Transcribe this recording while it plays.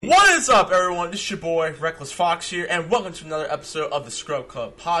What is up, everyone? This is your boy, Reckless Fox here, and welcome to another episode of the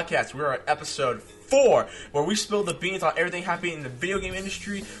ScrubClub podcast. We're at episode 4, where we spill the beans on everything happening in the video game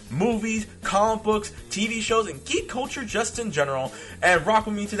industry, movies, comic books, TV shows, and geek culture just in general. And rock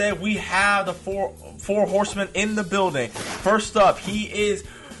with me today, we have the four horsemen in the building. First up, he is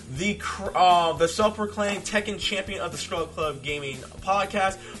the self-proclaimed Tekken champion of the ScrubClub gaming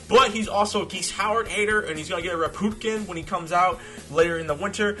podcast, but he's also a Geese Howard hater, and he's going to get a Reputkin when he comes out later in the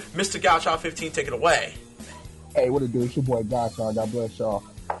winter. Mr. Gotcha15, take it away. Hey, what it do? It's your boy Gotcha. God bless y'all.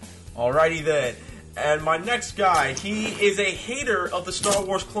 Alrighty then. And my next guy, he is a hater of the Star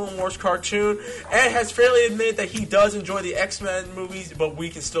Wars Clone Wars cartoon and has fairly admitted that he does enjoy the X-Men movies, but we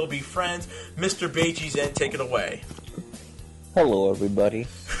can still be friends. Mr. Beijing Zen, take it away. Hello, everybody.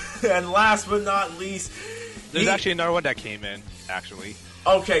 And last but not least... There's actually another one that came in, actually.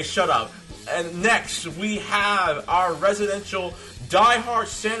 Okay, shut up. And next, we have our residential diehard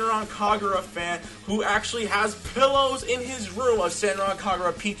Senran Kagura fan who actually has pillows in his room of Senran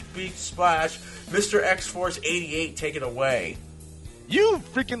Kagura Peach Beach Splash. Mr. X-Force 88, take it away. You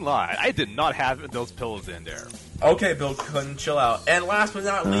freaking lied. I did not have those pillows in there. Okay, Bill Clinton, chill out. And last but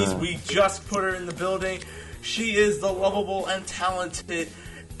not least, we just put her in the building. She is the lovable and talented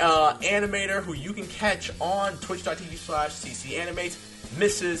animator who you can catch on twitch.tv/ccanimates.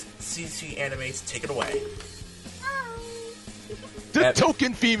 Mrs. CC Animates, take it away. The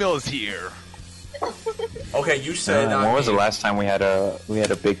token female is here. Okay, you said. When was the last time we had a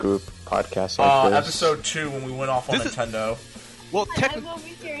big group podcast like this? Episode 2 when we went off on Nintendo. Well, I'm over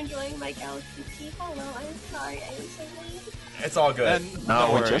here enjoying my Galaxy Tea. Hello, I'm sorry, I am so late. It's all good.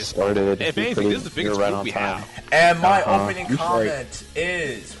 No, we just started. If anything, this is the biggest group we have. And my opening comment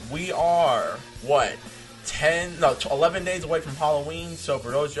is, we are, 11 days away from Halloween, so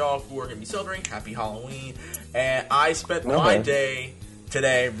for those of y'all who are going to be celebrating, happy Halloween. And I spent my day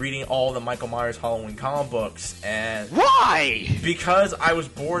today reading all the Michael Myers Halloween comic books. And why? Because I was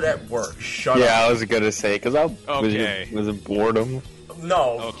bored at work. Shut up. Yeah, I was going to say, because was it boredom?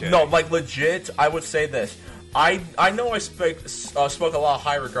 No, like legit, I would say this. I know I spoke a lot of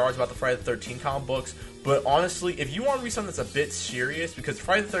high regards about the Friday the 13th comic books, but honestly, if you want to read something that's a bit serious, because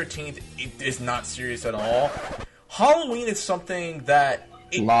Friday the 13th is not serious at all, Halloween is something that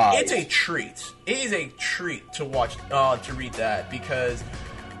it's a treat. It is a treat to watch, to read that, because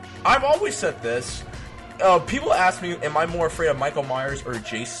I've always said this. People ask me, am I more afraid of Michael Myers or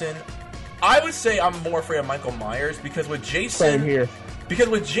Jason? I would say I'm more afraid of Michael Myers, because with Jason... Same here. Because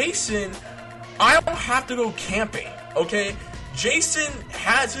with Jason, I don't have to go camping, okay? Jason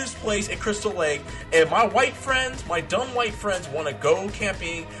has his place at Crystal Lake, and my dumb white friends want to go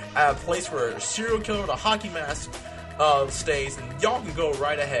camping at a place where a serial killer with a hockey mask stays, and y'all can go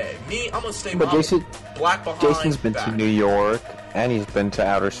right ahead. Me, I'm going to stay black behind. Jason's been to New York, and he's been to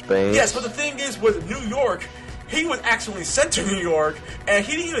outer space. Yes, but the thing is, with New York, he was accidentally sent to New York, and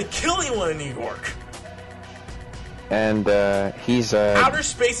he didn't even kill anyone in New York. And he's outer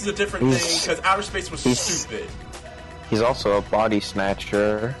space is a different thing, because outer space was stupid. He's also a body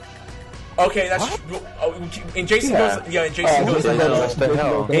snatcher. Okay, that's and Jason goes. Yeah, and Jason goes to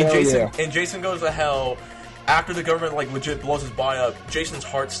hell. And Jason goes to hell after the government legit blows his body up. Jason's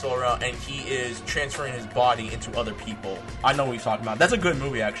heart's still around, and he is transferring his body into other people. I know what he's talking about. That's a good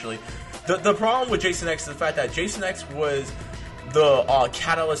movie, actually. The problem with Jason X is the fact that Jason X was the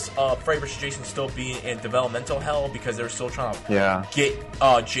catalyst of Freddy vs. Jason still being in developmental hell, because they're still trying to get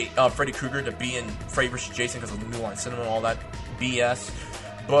Freddy Krueger to be in Freddy vs. Jason because of the New Line Cinema and all that BS.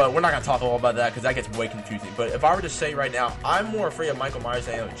 But we're not going to talk all about that because that gets way confusing. But if I were to say right now, I'm more afraid of Michael Myers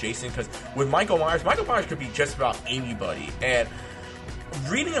than I am of Jason, because with Michael Myers could be just about anybody. And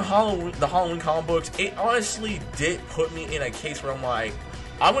reading the Halloween comic books, it honestly did put me in a case where I'm like,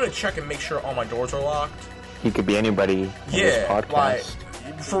 I'm going to check and make sure all my doors are locked. He could be anybody in this podcast.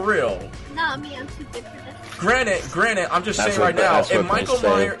 For real. Not me, I'm too good for this. Granted, I'm just saying right now, if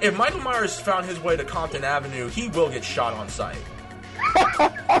Michael Myers found his way to Compton Avenue, he will get shot on sight.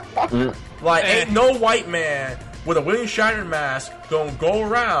 Ain't no white man with a William Shatner mask gonna go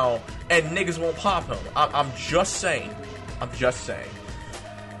around and niggas won't pop him. I'm just saying.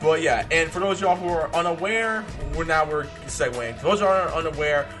 But yeah, and for those of y'all who are unaware, we're segueing. For those who are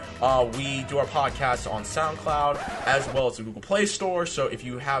unaware, we do our podcast on SoundCloud as well as the Google Play Store. So if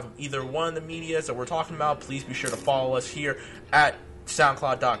you have either one of the medias that we're talking about, please be sure to follow us here at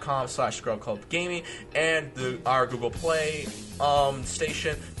soundcloud.com/ScrubClubGaming and our Google Play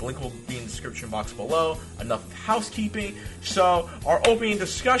station. The link will be in the description box below. Enough housekeeping. So our opening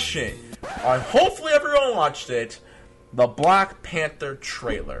discussion, hopefully everyone watched it, The Black Panther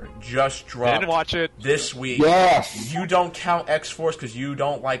trailer just dropped. Didn't watch it this week. Yes. You don't count X-Force because you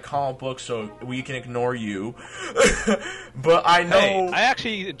don't like comic books, so we can ignore you. But I know... Hey, I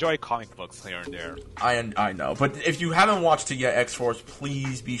actually enjoy comic books here and there. I know. But if you haven't watched it yet, X-Force,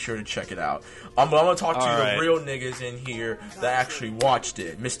 please be sure to check it out. I'm going to talk to the real niggas in here that actually watched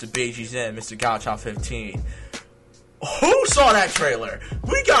it. Mr. Beiji Zen, Mr. Gotcha 15. Who saw that trailer?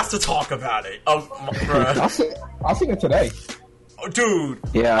 We got to talk about it. Oh, bruh. I seen it today. Oh, dude.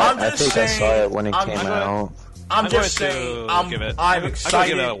 Yeah, I think I saw it when it came out. I'm just saying, I'm excited. I'm gonna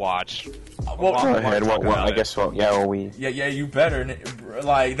give it a watch. Well, go ahead. I guess. Yeah, you better.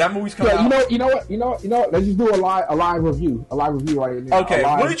 Like that movie's coming out. You know what? Let's just do a live review. A live review right now. Okay,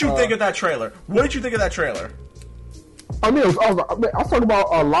 what did you think of that trailer? I mean, I was talking about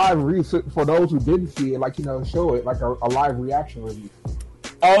a live review for those who didn't see it, like, show it, like a live reaction review.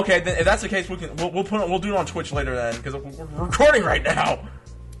 Oh, okay, then if that's the case, we'll do it on Twitch later then, because we're recording right now.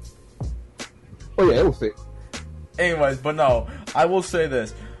 Oh yeah, it was sick. Anyways, but no, I will say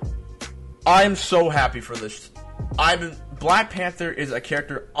this. I'm so happy for this. Black Panther is a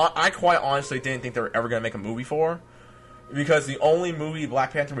character I quite honestly didn't think they were ever going to make a movie for. Because the only movie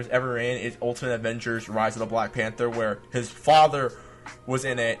Black Panther was ever in is Ultimate Avengers Rise of the Black Panther, where his father was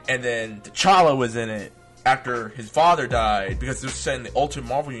in it, and then T'Challa was in it after his father died, because it was set in the Ultimate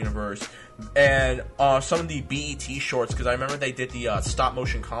Marvel Universe. And some of the BET shorts, because I remember they did the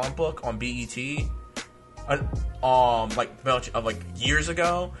stop-motion comic book on BET, like years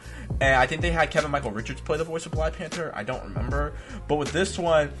ago. And I think they had Kevin Michael Richards play the voice of Black Panther. I don't remember. But with this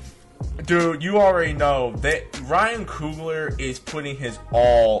one... Dude, you already know that Ryan Coogler is putting his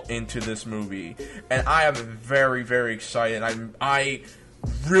all into this movie, and I am very, very excited. I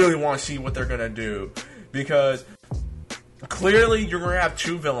really want to see what they're gonna do, because clearly you're gonna have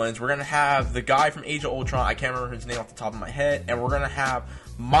two villains. We're gonna have the guy from Age of Ultron. I can't remember his name off the top of my head, and we're gonna have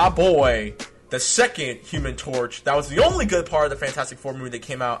my boy, the second Human Torch. That was the only good part of the Fantastic Four movie that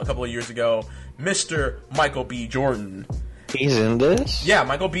came out a couple of years ago, Mr. Michael B. Jordan. He's in this? Yeah,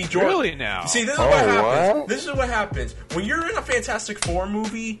 Michael B. Jordan. Really now? See, this is what happens. What? This is what happens. When you're in a Fantastic Four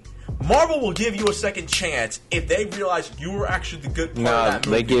movie, Marvel will give you a second chance if they realize you were actually the good part of that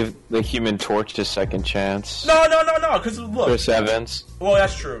movie. They give the Human Torch a second chance. No, because look. Chris Evans. Well,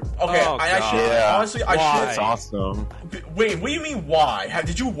 that's true. Okay, honestly, I should. That's awesome. Wait, what do you mean, why?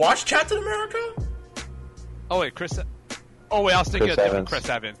 Did you watch Captain America? Oh, wait, Chris... Oh, wait, I was thinking of different Chris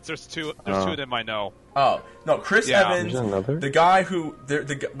Evans. There's two of them I know. Oh, no, Chris Evans, the guy who...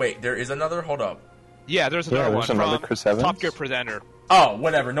 Wait, there is another? Hold up. Yeah, there's another one another from Chris Evans? Top Gear presenter. Oh,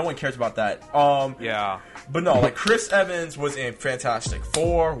 whatever. No one cares about that. Yeah. But no, like, Chris Evans was in Fantastic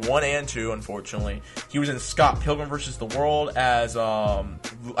Four, 1 and 2, unfortunately. He was in Scott Pilgrim vs. the World as, I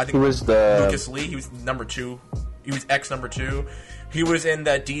think... Lucas Lee. He was number 2. He was X number 2. He was in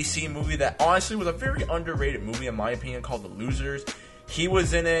that DC movie that honestly was a very underrated movie in my opinion called The Losers. He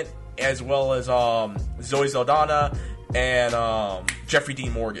was in it, as well as Zoe Saldana and Jeffrey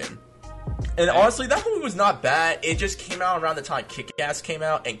Dean Morgan. And honestly, that movie was not bad. It just came out around the time Kick-Ass came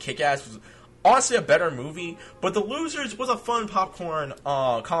out, and Kick-Ass was honestly a better movie. But The Losers was a fun popcorn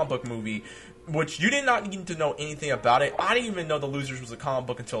comic book movie, which you did not need to know anything about it. I didn't even know The Losers was a comic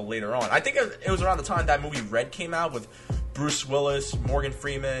book until later on. I think it was around the time that movie Red came out with Bruce Willis, Morgan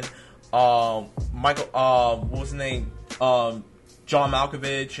Freeman, Michael, what was his name? John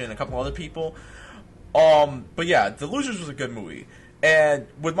Malkovich, and a couple other people. But yeah, The Losers was a good movie. And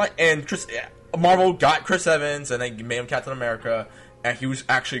Marvel got Chris Evans, and they made him Captain America, and he was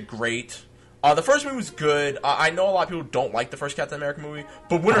actually great. The first movie was good. I know a lot of people don't like the first Captain America movie,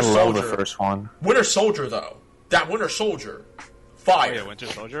 but Winter Soldier. I love the first one. Winter Soldier, though. That Winter Soldier. Fire. Oh, yeah, Winter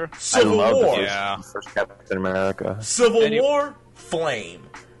Soldier. Civil War. The first Captain America. Civil War. Flame.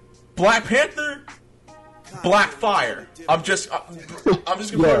 Black Panther. Black Fire. I'm just gonna put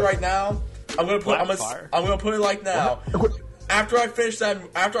it right now. I'm gonna put it like now. After I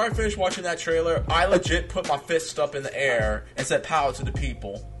finished watching that trailer, I legit put my fist up in the air and said "Power to the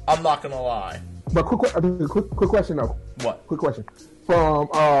people." I'm not gonna lie. But quick question though. What? Quick question. From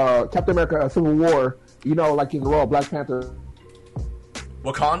Captain America: Civil War, like in Raw, Black Panther.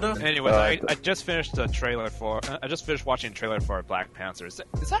 Wakanda? Anyways, I just finished the trailer for... I just finished watching the trailer for Black Panther. Is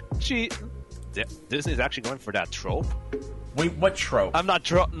actually... Disney's actually going for that trope? Wait, what trope? I'm not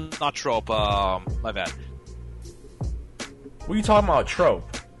trope, my bad. What are you talking about, trope?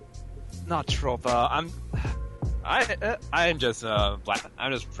 Not trope, I'm just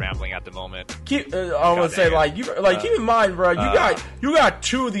I'm just rambling at the moment. I want to say, keep in mind, bro, you got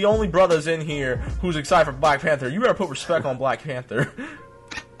two of the only brothers in here who's excited for Black Panther. You better put respect on Black Panther.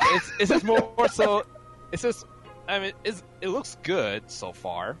 It's just more so. It's just I mean, it looks good so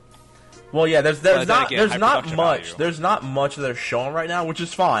far. Well, yeah, there's not much value. there's not much that they're showing right now, which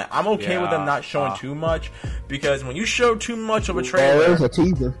is fine. I'm okay with them not showing too much, because when you show too much of a trailer, there's a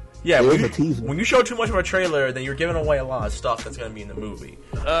teaser. Yeah, teaser. When you show too much of a trailer, then you're giving away a lot of stuff that's going to be in the movie.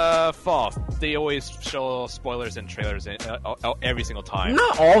 False. They always show spoilers in trailers every single time.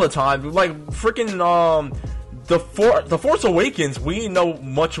 Not all the time. Like freaking the Force Awakens, we didn't know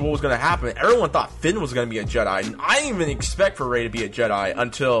much of what was going to happen. Everyone thought Finn was going to be a Jedi, and I didn't even expect for Rey to be a Jedi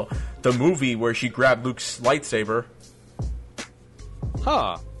until the movie where she grabbed Luke's lightsaber.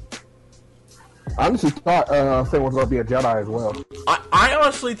 Huh. I honestly thought Finn was going to be a Jedi as well. I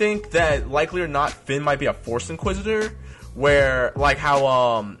honestly think that, likely or not, Finn might be a Force Inquisitor, where, like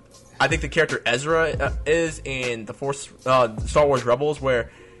how, I think the character Ezra is in the Force, Star Wars Rebels,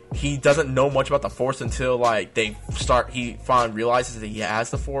 where he doesn't know much about the Force until, like, he finally realizes that he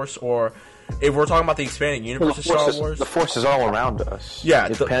has the Force, or if we're talking about the expanded universe of Star Wars. The Force is all around us. Yeah.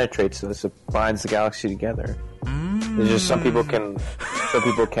 It penetrates us, it binds the galaxy together. It's just some people can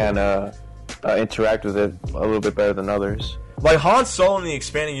interact with it a little bit better than others. Like Han Solo in the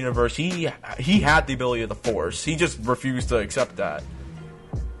expanded universe, he had the ability of the Force. He just refused to accept that.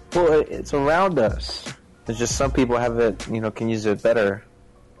 Well, it's around us. It's just some people have it, can use it better.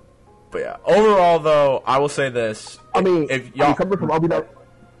 But yeah, overall though, I will say this. If y'all coming from Obi-Wan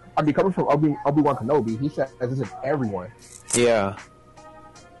Kenobi, he said this is everyone. Yeah.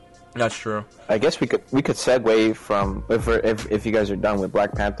 That's true. I guess we could segue from if you guys are done with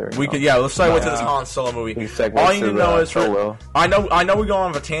Black Panther. Let's segue to this Han Solo movie. All you need to know is Solo. I know we go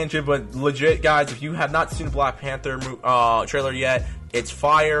on a tangent, but legit, guys, if you have not seen the Black Panther trailer yet, it's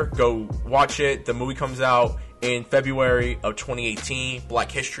fire. Go watch it. The movie comes out in February of 2018, Black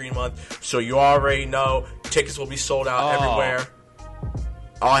History Month. So you already know tickets will be sold out everywhere.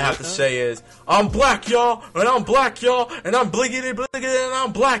 All I have to say is, I'm black, y'all, and I'm black, y'all, and I'm bliggity, and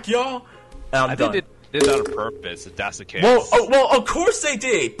I'm black, y'all. And I'm done. I think they did that on purpose, if that's the case. Well, of course they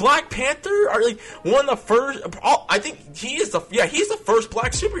did. Black Panther are like one of the first. I think he's the first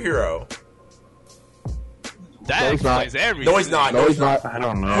black superhero. That explains everything. No, he's not. I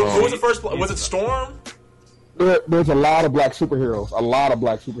don't know. Who was the first? Was it Storm? There's a lot of black superheroes.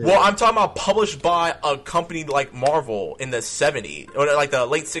 Well, I'm talking about published by a company like Marvel in the 70s, or like the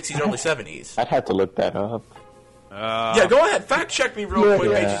late 60s, early 70s. I'd have to look that up. Yeah, go ahead. Fact check me real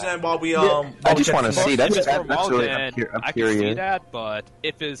quick, HSN, while we I just want to see. If it's for That's really. I'm I can curious. see that, but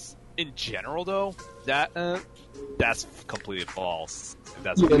if it's in general though, that's completely false. If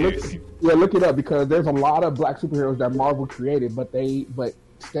that's look it up, because there's a lot of black superheroes that Marvel created, but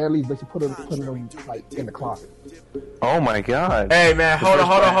Stan Lee basically put them like in the closet. Oh my god! Hey man, hold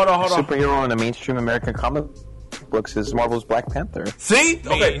on. Superhero in the mainstream American comic books is Marvel's Black Panther. See?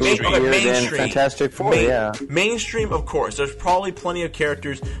 Okay, mainstream. Fantastic Four, yeah. Mainstream, of course. There's probably plenty of black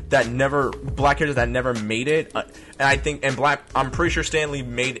characters that never made it. I'm pretty sure Stan Lee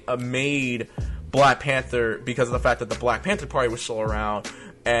made Black Panther because of the fact that the Black Panther Party was still around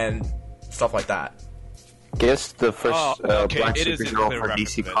and stuff like that. Guess the first black superhero for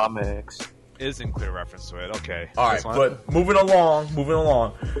reference DC Comics. It is in clear reference to it. Okay. All right, but moving along.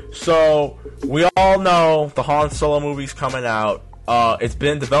 So we all know the Han Solo movie's coming out. It's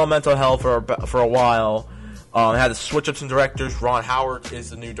been in developmental hell for a while. It had to switch up some directors. Ron Howard is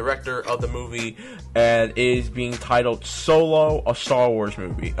the new director of the movie, and is being titled Solo: A Star Wars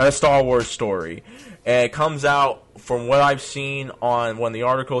Movie, a Star Wars Story. And it comes out, from what I've seen on one of the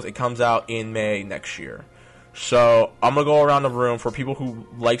articles, it comes out in May next year. So I'm gonna go around the room for people who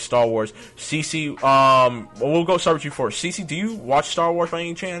like Star Wars. Cece, we'll go start with you first. Cece, do you watch Star Wars by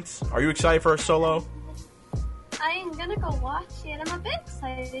any chance? Are you excited for Solo? I'm gonna go watch it. I'm a bit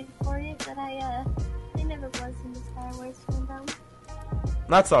excited for it, but I never was in the Star Wars fandom.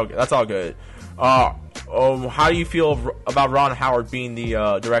 That's all good. How do you feel about Ron Howard being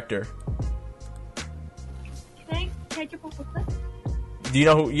the director? Can I jump off a cliff? Do you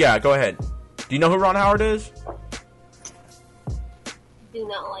know who? Yeah, go ahead. Do you know who Ron Howard is? Do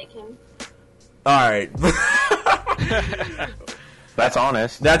not like him. All right. That's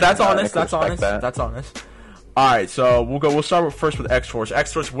honest. That's honest. That's honest. All right, so we'll start first with X-Force.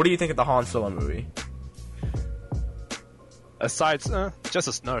 X-Force, what do you think of the Han Solo movie? Aside,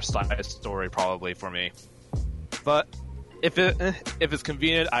 just another side story probably for me. But if it's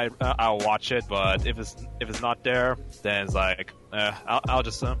convenient, I'll watch it. But if it's not there, then it's like I'll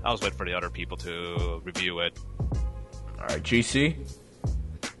just wait for the other people to review it. All right, GC.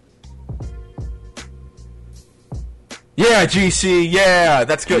 Yeah, GC. Yeah,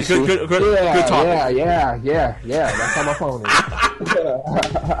 that's good. GC? Good topic. Yeah. That's how my phone is.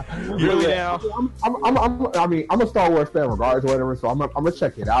 Really now? I'm a Star Wars fan regardless, or whatever. So I'm gonna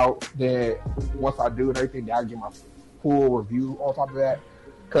check it out. Then once I do and everything, then I'll get my full review on top of that.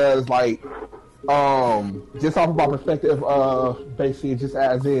 Cause like, just off of my perspective, basically just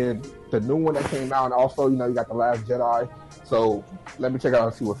as in the new one that came out, and also you got the Last Jedi. So let me check out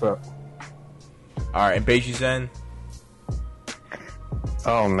and see what's up. All right, and Beiji Zen.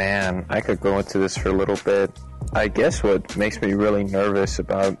 Oh man, I could go into this for a little bit. I guess what makes me really nervous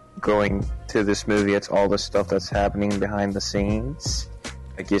about going to this movie, it's all the stuff that's happening behind the scenes.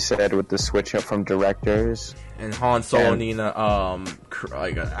 Like you said, with the switch up from directors. And Han Solo needing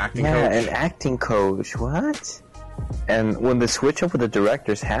like an acting coach. Yeah, an acting coach. What? And when the switch up with the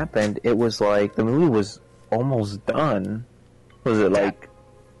directors happened, it was like the movie was almost done. Was it like...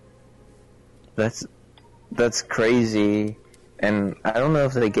 That's crazy. And I don't know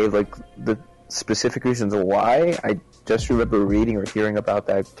if they gave like the specific reasons why. I just remember reading or hearing about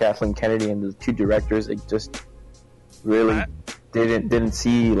that Kathleen Kennedy and the two directors, they just really didn't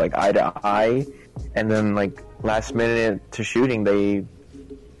see like eye to eye. And then like last minute to shooting,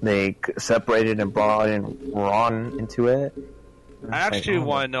 they separated and brought in Ron into it. I actually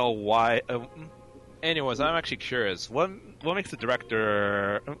want to know why. Anyways, I'm actually curious. What makes the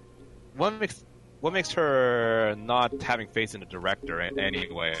director? What makes her not having faith in the director?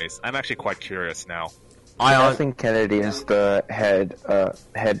 Anyways, I'm actually quite curious now. Kathleen Kennedy is the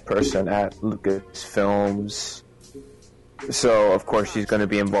head person at Lucasfilms. So of course she's going to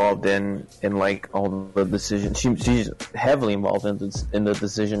be involved in like all the decisions. She's heavily involved in the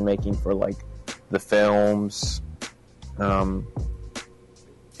decision making for like the films. And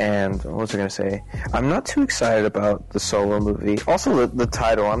what was I going to say? I'm not too excited about the Solo movie. Also the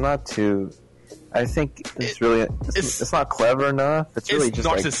title, I'm not too. I think it's not clever enough. It's really just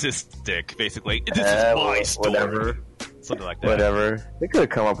narcissistic, basically. This is my story. Whatever. Something like that. Whatever. They could have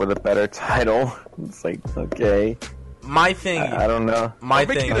come up with a better title. It's like, okay. My thing, I don't know. My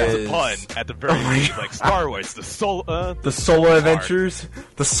thing is a pun at the very least, like Star Wars, the Solo Adventures,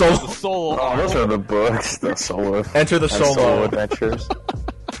 the Solo. Oh, those are the books. The Solo. Enter the Solo Adventures.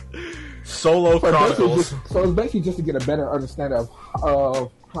 Solo Chronicles. So it's basically just to get a better understanding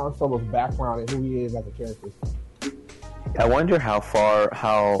of Han Solo's background and who he is as a character. I wonder how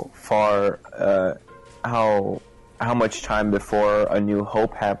much time before A New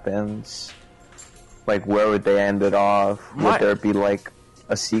Hope happens. Like, where would they end it off? Would there be like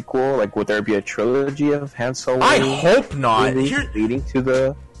a sequel? Like, would there be a trilogy of Han Solo? I hope not. Leading to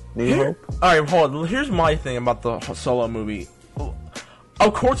the New Hope. All right, hold on. Here's my thing about the Solo movie.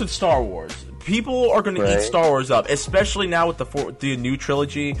 Of course, it's Star Wars. People are going to eat Star Wars up, especially now with the new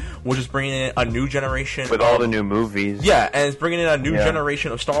trilogy, which is bringing in a new generation with all the new movies. Yeah, and it's bringing in a new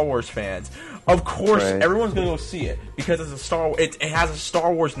generation of Star Wars fans. Of course, everyone's going to go see it because it's it has a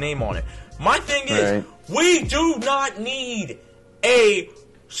Star Wars name on it. My thing is, we do not need a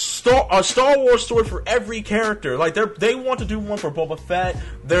Star Wars story for every character. Like they want to do one for Boba Fett.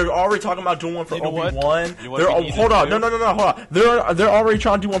 They're already talking about doing one for Obi-Wan. Hold on, no. They're already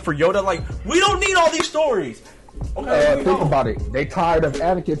trying to do one for Yoda. Like, we don't need all these stories. Okay, think about it. They tired of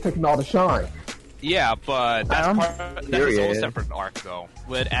Anakin taking all the shine. Yeah, but that's his whole separate arc, though.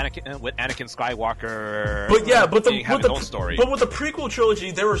 With Anakin Skywalker, having his own story. But with the prequel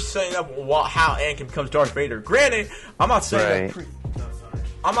trilogy, they were setting up how Anakin becomes Darth Vader. Granted, I'm not saying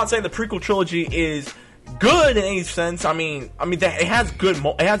the prequel trilogy is good in any sense. I mean, it has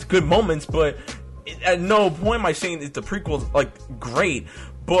good moments, but at no point am I saying that the prequel is like great.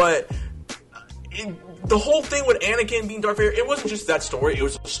 But the whole thing with Anakin being Darth Vader, it wasn't just that story. It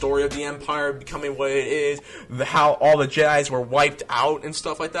was a story of the Empire becoming what it is, how all the Jedis were wiped out and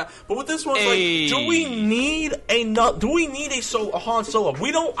stuff like that. But with this one, like, do we need a Han Solo?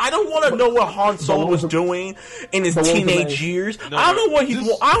 I don't want to know what Han Solo was doing in his teenage years. I don't want to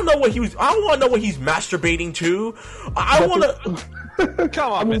know what he's masturbating to. I want to.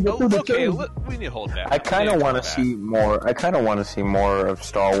 Come on, man. Okay, we need to hold back. I kind of want to see more. I kind of want to see more of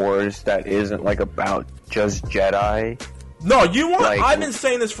Star Wars that isn't like about just Jedi. No, I've been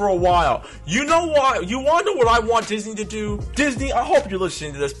saying this for a while. You know what? You want to know what I want Disney to do? Disney, I hope you're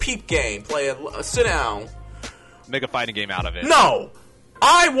listening to this. Peep game. Play it. Sit down. Make a fighting game out of it. No!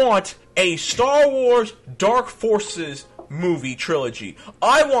 I want a Star Wars Dark Forces movie trilogy.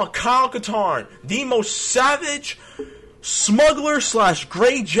 I want Kyle Katarn, the most savage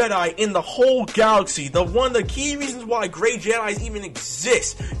smuggler/Grey Jedi in the whole galaxy. One of the key reasons why Grey Jedis even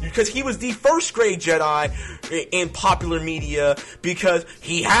exist, because he was the first Grey Jedi in popular media, because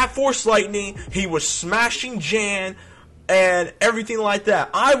he had Force lightning, he was smashing Jan, and everything like that.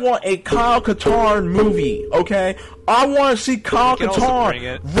 I want a Kyle Katarn movie, okay? I want to see Kyle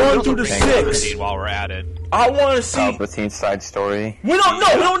Katarn run through the six. While we're at it, I want to see Palpatine's side story. We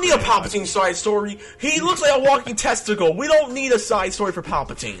don't need a Palpatine side story. He looks like a walking testicle. We don't need a side story for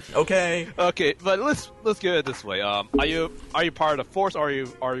Palpatine, okay? Okay, but let's get it this way. Are you part of the Force, or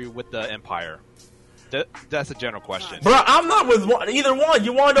are you with the Empire? That's a general question. Bro, I'm not with either one.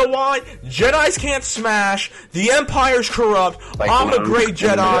 You want to know why? Jedis can't smash. The Empire's corrupt. I'm a great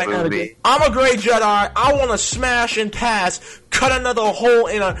Jedi. I'm a great Jedi. I want to smash and pass, cut another hole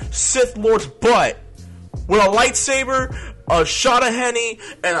in a Sith Lord's butt with a lightsaber, a shot of Henny,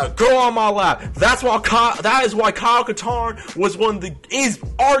 and a girl on my lap. That is why Kyle Katarn is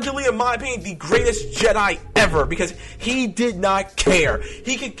arguably, in my opinion, the greatest Jedi ever, because he did not care.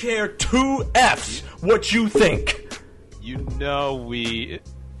 He could care 2 F's what you think.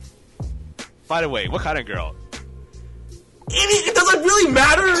 By the way, what kind of girl? It doesn't really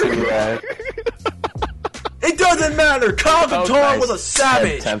matter. It doesn't matter. Kyle Katarn was a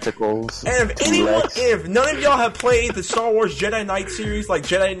savage. Tentacles. And if none of y'all have played the Star Wars Jedi Knight series, like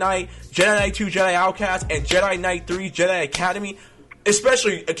Jedi Knight 2, Jedi Outcast, and Jedi Knight 3, Jedi Academy,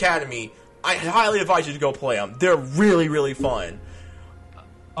 especially Academy, I highly advise you to go play them. They're really, really fun.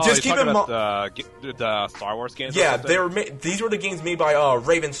 Just keep in mind the Star Wars games. Yeah, these were the games made by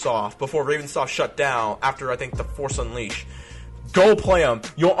Ravensoft before Ravensoft shut down after I think The Force Unleashed. Go play them.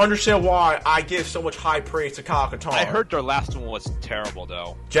 You'll understand why I give so much high praise to Kyle Katarn. I heard their last one was terrible,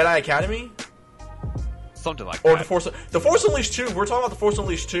 though. Jedi Academy? Something like or that. The Force Unleashed 2. We're talking about The Force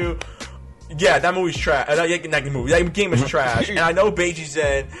Unleashed 2. Yeah, that movie's trash. That game is trash. And I know Beiji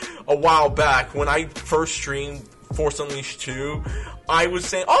said a while back when I first streamed Force Unleashed 2, I was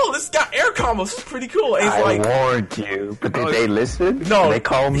saying, "Oh, this got air combos. This is pretty cool." And I warned you, but did they listen? No, they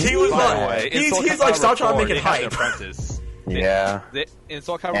called me. He was like, he's like, "Stop trying to make it hype." Yeah. And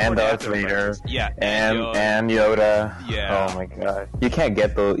Darth Vader. Yeah. And Yoda. Yeah. Oh my god. You can't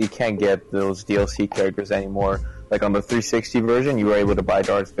get those DLC characters anymore. Like on the 360 version, you were able to buy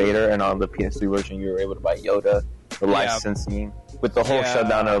Darth Vader, and on the PS3 version, you were able to buy Yoda. The licensing with the whole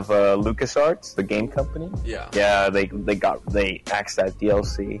shutdown of LucasArts, the game company. Yeah, they axed that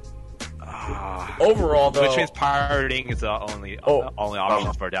DLC. Overall, though, which means pirating is the only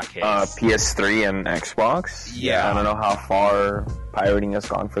option for that case. PS3 and Xbox. Yeah, I don't know how far pirating has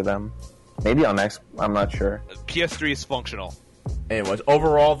gone for them. Maybe on X, I'm not sure. PS3 is functional. Anyways,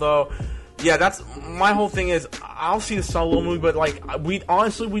 overall though, yeah, that's my whole thing is I'll see the Solo movie, but like we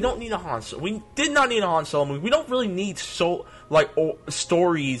don't need a Han Solo. We did not need a Han Solo movie. We don't really need stories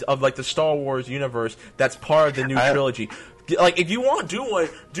of like the Star Wars universe that's part of the new trilogy. Like, if you want, do one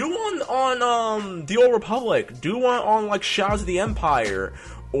on the Old Republic. Do one on like Shadows of the Empire,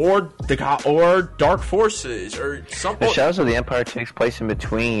 or Dark Forces, or something. The Shadows of the Empire takes place in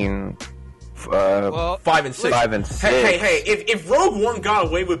between 5 and 6. 5 and 6. Hey! If Rogue One got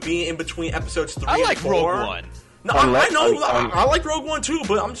away with being in between episodes 3 and 4, Rogue One. No, I know. I like Rogue One too,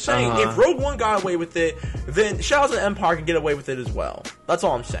 but I'm saying if Rogue One got away with it, then Shadows of the Empire can get away with it as well. That's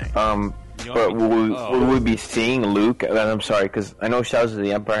all I'm saying. But will we be seeing Luke? And I'm sorry, because I know Shadows of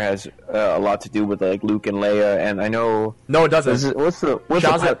the Empire has a lot to do with like Luke and Leia, and I know. No, it doesn't. I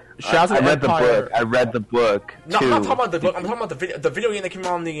read the book. No, I'm not talking about the book. I'm talking about the video game that came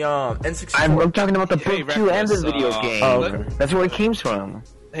out on the N64. I'm talking about the book too, and the video game. That's where it came from.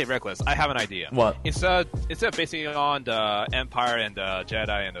 Hey, Reckless, I have an idea. What? Instead of basing it on the Empire and the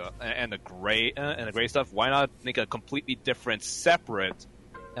Jedi and the gray stuff, why not make a completely different, separate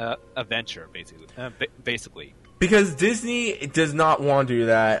adventure, basically? Because Disney does not want to do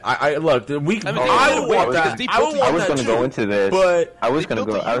that. I would want that. I was going to go into this, but I was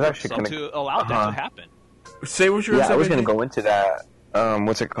actually going to allow that to happen. Say what you were saying. I was going to go into that.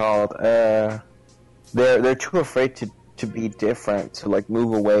 What's it called? They're too afraid to be different, to like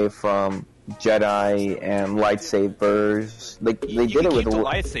move away from Jedi and lightsabers. They did it with the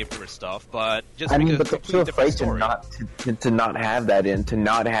lightsaber stuff, but just but they're too afraid to not have that to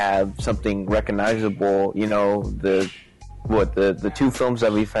not have something recognizable. You know, the 2 films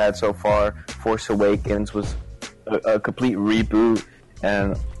that we've had so far, Force Awakens was a complete reboot,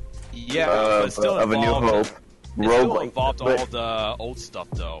 and but still of A New Hope. Rogue involved all the old stuff,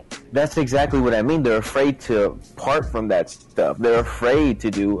 though. That's exactly what I mean. They're afraid to part from that stuff. They're afraid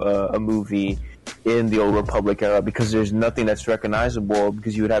to do a movie in the Old Republic era because there's nothing that's recognizable.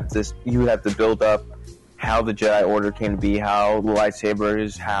 Because you would have to build up how the Jedi Order came to be, how the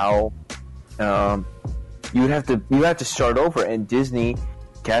lightsabers, how you would have to start over. And Disney,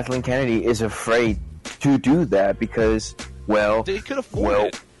 Kathleen Kennedy, is afraid to do that because they could afford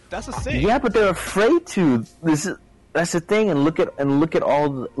it. That's the thing. Yeah, but they're afraid to. that's the thing. And look at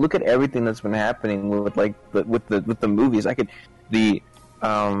everything that's been happening with the movies. Let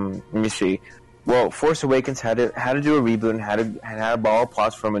me see. Well, Force Awakens had to do a reboot and had to borrow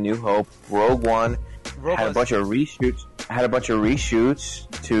plots from A New Hope. Rogue One had a bunch of reshoots.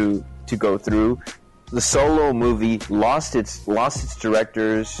 To go through. The Solo movie lost its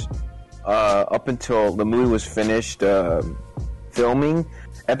directors up until the movie was finished filming.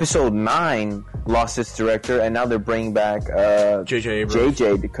 Episode 9 lost its director, and now they're bringing back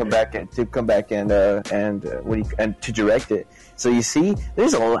JJ to come back and to direct it. So you see,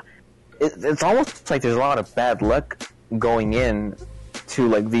 there's a lot. It's almost like there's a lot of bad luck going in to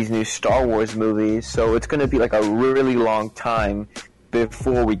like these new Star Wars movies. So it's going to be like a really long time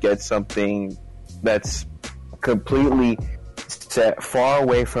before we get something that's completely set far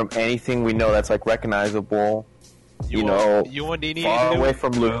away from anything we know that's like recognizable. Far away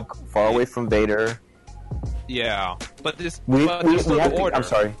from Luke, far away from Vader. Yeah, but there's there's still the Order. I'm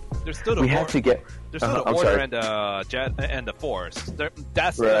sorry. There's still the There's still the Order and the Force.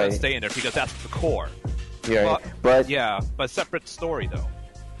 That's gonna stay in there because that's the core. Yeah, but separate story though.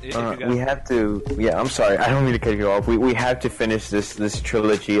 We have to. Yeah, I'm sorry. I don't mean to cut you off. We have to finish this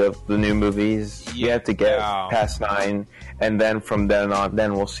trilogy of the new movies. We have to get past 9, and then from then on,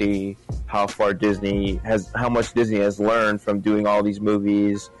 we'll see how much Disney has learned from doing all these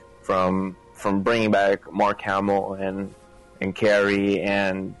movies, from bringing back Mark Hamill and Carrie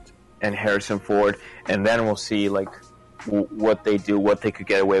and Harrison Ford, and then we'll see like what they do, what they could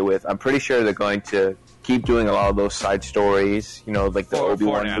get away with. I'm pretty sure they're going to keep doing a lot of those side stories, like the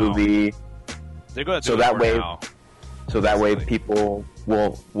Obi-Wan movie. They're going to do that way. Now. So that way, people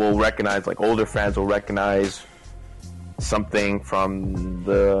will recognize, like older fans will recognize something from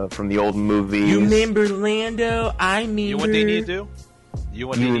the old movies. You remember Lando? I remember. You know what they need to do?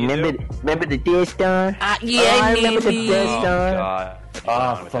 Remember the Death Star? I remember the Death Star. Oh,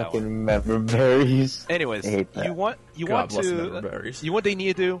 God. I fucking remember berries. Anyways, you want what they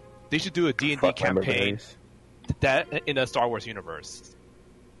need to do? They should do a D&D campaign that in the Star Wars universe.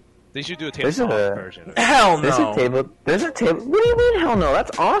 They should do a tabletop version. Hell no. There's a table. What do you mean? Hell no.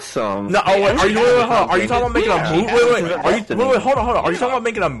 That's awesome. No. Oh, wait, are you talking about making a movie? Wait. Hold on. Are you talking about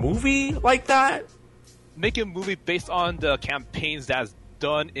making a movie like that? Make a movie based on the campaigns that's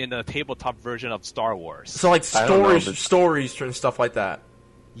done in a tabletop version of Star Wars. So like stories and stuff like that.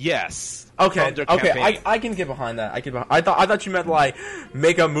 Yes. Okay. I can get behind that. I thought you meant like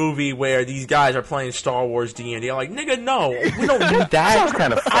make a movie where these guys are playing Star Wars D&D. I'm like, nigga, no, we don't need that. Sounds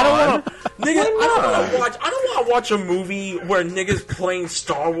kind of fun. I don't know, nigga. I don't want to watch a movie where niggas playing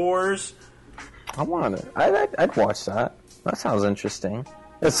Star Wars. I want it. I'd watch that. That sounds interesting.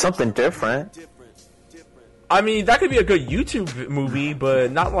 It's something different. I mean, that could be a good YouTube movie,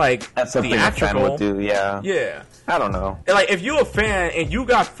 but not like that's something theatrical. A fan would do. Yeah. I don't know. Like, if you're a fan and you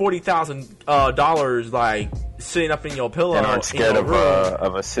got $40,000 like sitting up in your pillow and aren't scared of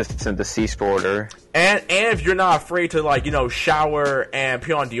a cease and desist order, and if you're not afraid to shower and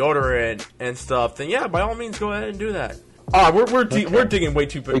put on deodorant and stuff, then yeah, by all means, go ahead and do that. All right, we're digging way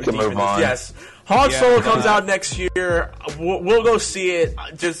too deep in this. Yes, Han Solo comes out next year. We'll go see it.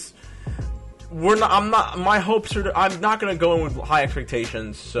 My hopes are. I'm not going to go in with high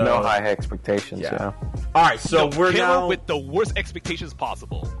expectations. So. No high expectations. Yeah. All right, so we're now with the worst expectations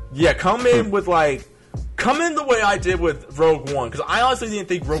possible. Yeah, come in the way I did with Rogue One, because I honestly didn't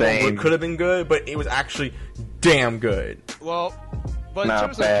think Rogue One could have been good, but it was actually damn good. Well, but in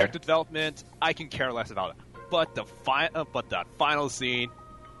terms of character development, I can care less about it. But that final scene,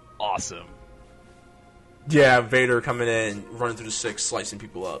 awesome. Yeah, Vader coming in, running through the six, slicing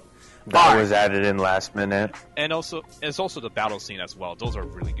people up. That was added in last minute. And it's also the battle scene as well. Those are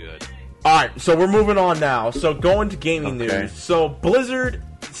really good. Alright, so we're moving on now. So going to gaming news. So Blizzard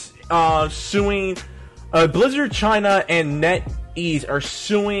suing Blizzard China and NetEase are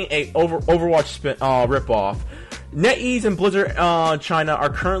suing a Overwatch ripoff. NetEase and Blizzard China are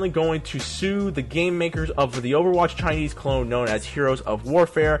currently going to sue the game makers of the Overwatch Chinese clone known as Heroes of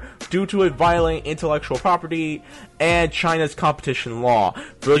Warfare due to it violating intellectual property and China's competition law.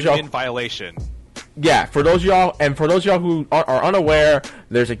 In violation. Yeah, for those of y'all who are unaware,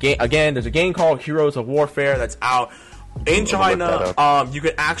 there's a game called Heroes of Warfare that's out in China. You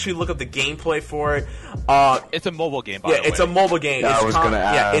can actually look up the gameplay for it. It's a mobile game, by the way. It's a mobile game.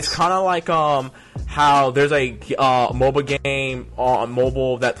 It's kind of like how there's a mobile game on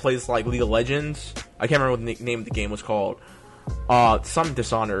mobile that plays like League of Legends. I can't remember what the name of the game was called. Some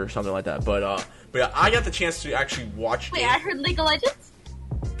Dishonored or something like that. But yeah, I got the chance to actually watch. Wait, I heard League of Legends.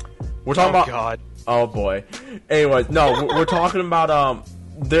 We're talking about. God. Oh boy. Anyways, no, we're talking about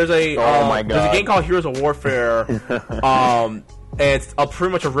there's a there's a game called Heroes of Warfare. And it's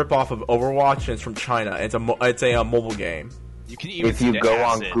pretty much a ripoff of Overwatch, and it's from China. It's a mobile game. You can even if you go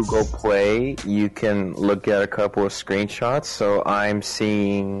on Google Play, you can look at a couple of screenshots. So I'm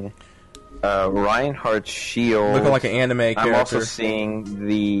seeing Reinhardt's shield looking like an anime character. I'm also seeing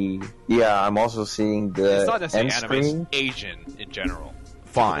the It's not necessarily end anime, screen. it's Asian in general.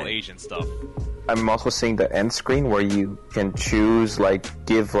 Fine. Typical Asian stuff. I'm also seeing the end screen where you can choose, you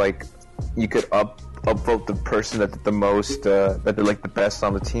could upvote the person that did the most, that did like the best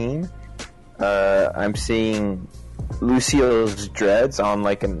on the team. I'm seeing Lucio's dreads on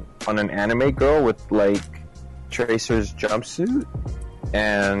an anime girl with like Tracer's jumpsuit,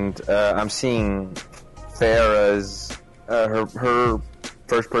 and I'm seeing Farah's her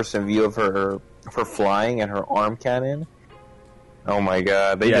first person view of her flying and her arm cannon. Oh my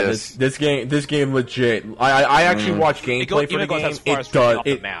god! This game legit. I actually watched gameplay for the game. It does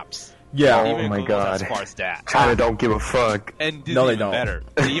the maps. Yeah. Oh my god! As far as that, China don't give a fuck. And this no, is they even don't. better.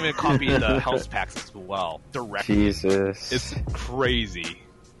 They even copied the health packs as well directly. Jesus, it's crazy.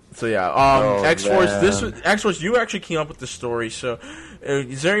 So yeah, X-Force. X-Force. You actually came up with the story. So,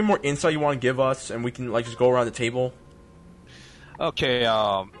 is there any more insight you want to give us, and we can just go around the table? Okay.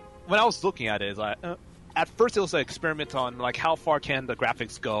 When I was looking at it, it's like. At first, it was an experiment on how far can the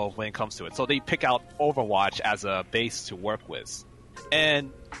graphics go when it comes to it. So they pick out Overwatch as a base to work with,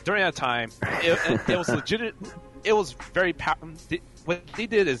 and during that time, it was legit. It was very. What they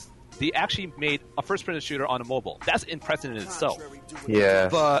did is they actually made a first-person shooter on a mobile. That's impressive in itself. Yeah.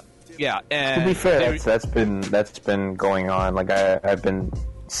 But yeah, and to be fair, that's been going on. I've been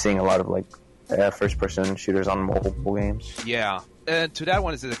seeing a lot of first-person shooters on mobile games. Yeah. And to that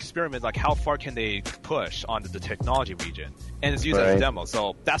one is an experiment, how far can they push on the technology region? And it's used as a demo,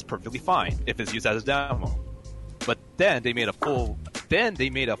 so that's perfectly fine if it's used as a demo. But then they made a full-on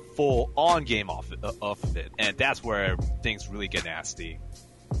game of it, and that's where things really get nasty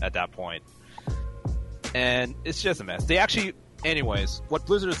at that point. And it's just a mess. They actually, anyways, what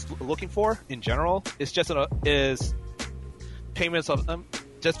Blizzard is looking for in general is payments of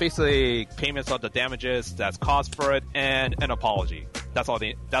just basically payments of the damages that's caused for it and an apology. That's all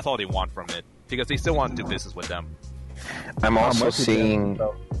they want from it, because they still want to do business with them. I'm also seeing.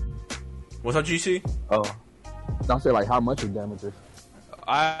 What's up, GC? Oh, I'll say how much it damages.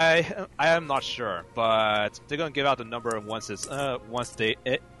 I am not sure, but they're gonna give out the number if it won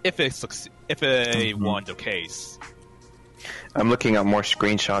the case. I'm looking at more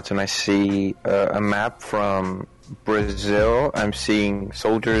screenshots and I see a map from Brazil. I'm seeing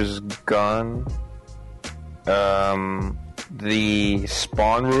Soldier's Gun. The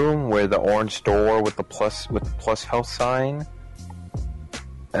spawn room where the orange door with the plus health sign.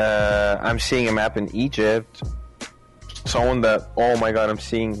 I'm seeing a map in Egypt. Someone that, oh my god, I'm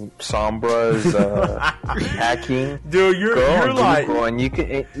seeing Sombra's hacking. Dude, you're like, and you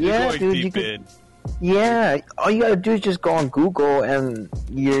can, yeah, dude, you can. In. Yeah, all you gotta do is just go on Google and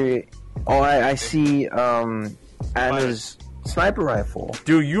I see Anna's sniper rifle.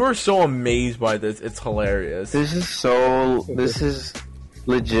 Dude, you are so amazed by this. It's hilarious. This is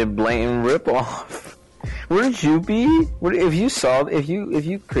legit blatant ripoff. Wouldn't you be? If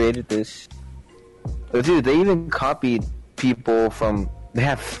you created this, dude, they even copied people from. They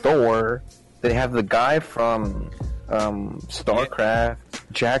have Thor. They have the guy from StarCraft,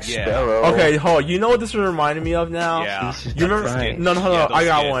 Jack Sparrow. Okay, hold on. You know what this reminded me of now? Yeah. You remember? Right. No, I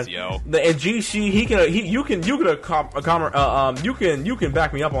got one. Yo. And GC, you can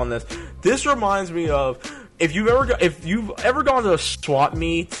back me up on this. This reminds me of if you've ever gone to a swap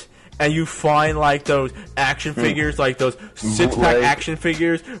meet and you find those action figures, those 6-pack action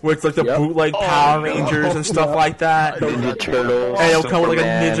figures, where it's the bootleg Power Rangers and stuff like that. Ninja Turtles, and it'll come with a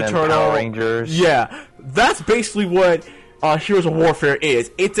Ninja Turtle. Power Rangers. Yeah, that's basically what Heroes of Warfare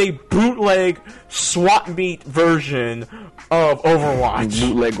is. It's a bootleg swap meet version of Overwatch.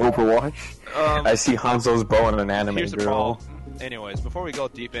 Bootleg Overwatch. I see Hanzo's bow and an anime Here's the girl. problem. Anyways, before we go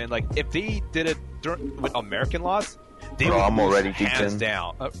deep in, if they did it with American laws, they would I'm already lose deep hands in.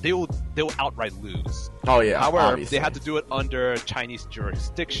 down. They will outright lose. Oh yeah. However, obviously. they had to do it under Chinese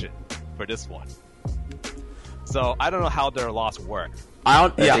jurisdiction for this one. So I don't know how their laws work. I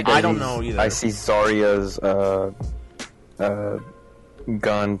don't know either. I see Zarya's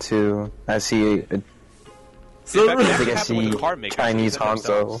gun too. I see. So In fact, it I think I happened with see the car makers Chinese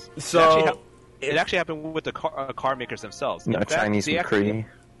themselves. Hanzo. So It actually happened with the car makers themselves. In No, fact, Chinese they McCree.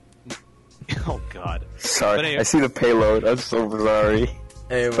 Oh god. Sorry, But anyway- I see the payload. I'm so sorry.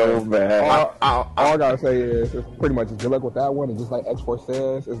 anyway, So bad. All I gotta say is, it's pretty much good luck with that one. And just like X4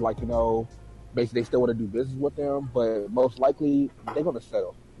 says, it's basically they still want to do business with them, but most likely they're going to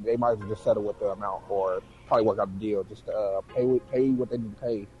settle. They might as well just settle with the amount, or probably work out the deal. Just pay what they need to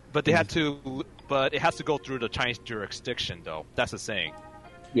pay. But they had to. But it has to go through the Chinese jurisdiction, though. That's the saying.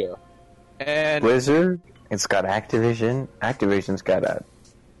 Yeah. And Blizzard, it's got Activision. Activision's got a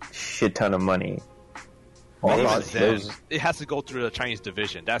shit ton of money. it has to go through the Chinese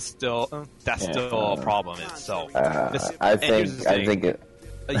division. That's still a problem in itself. I think it.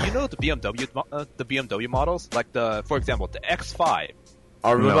 You know the BMW models, like for example, the X5.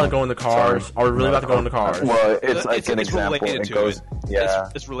 Are we about to go in the cars? Sorry. Are we really about to go in the cars? Well, it's like an example. Related to it.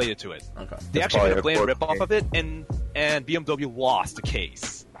 Yeah. It's related to it. Okay. They actually made a blatant rip-off of it, and BMW lost the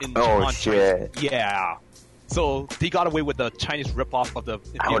case. Oh, shit. China. Yeah. So they got away with the Chinese rip-off of the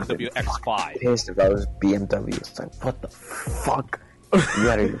BMW X5. Pissed if I was BMW. It's like, what the fuck? You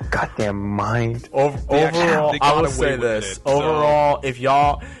out of your goddamn mind. Overall, I would say this. Overall, if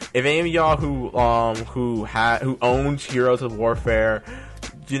any of y'all who owns Heroes of Warfare,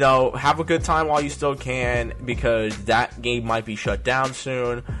 have a good time while you still can, because that game might be shut down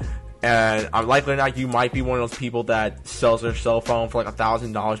soon. And I'm likely or not, you might be one of those people that sells their cell phone for like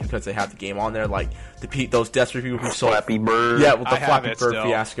 $1,000 because they have the game on there, like those desperate people who sold Flappy Bird. Yeah, with the Flappy Bird still.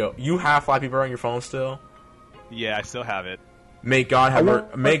 fiasco. You have Flappy Bird on your phone still? Yeah, I still have it. May God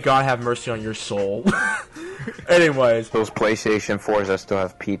have mercy on your soul. Anyways, those PlayStation 4s that still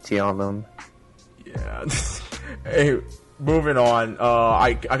have PT on them. Yeah. Hey, moving on.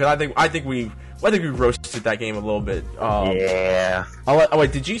 I think we roasted that game a little bit. Yeah.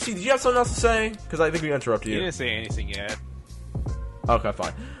 Wait, did you have something else to say? Because I think we interrupted you. You didn't say anything yet. Okay,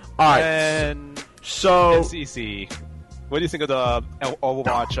 fine. All right. And so MCC, what do you think of the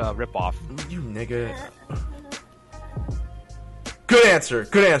Overwatch ripoff? You nigga. Good answer,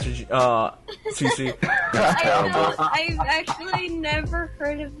 CC. I've actually never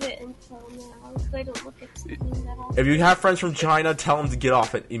heard of it until now, because I don't look at something that often. If you have friends from China, tell them to get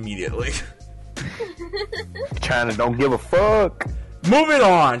off it immediately. China don't give a fuck. Moving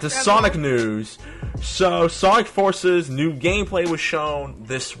on to Sonic news. So, Sonic Forces new gameplay was shown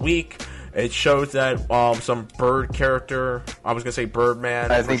this week. It shows that some bird character, I was going to say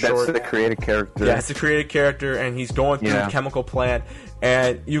Birdman. I think that's the created character. Yeah, it's the created character, and he's going through the chemical plant.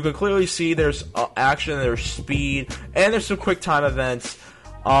 And you can clearly see there's action, there's speed, and there's some quick time events.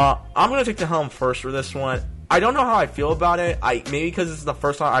 I'm going to take the helm first for this one. I don't know how I feel about it. Maybe because this is the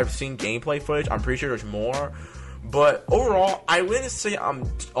first time I've seen gameplay footage. I'm pretty sure there's more. But overall, I wouldn't say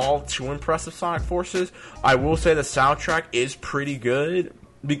I'm all too impressed with Sonic Forces. I will say the soundtrack is pretty good.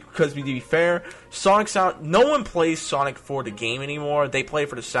 Because, to be fair, no one plays Sonic for the game anymore. They play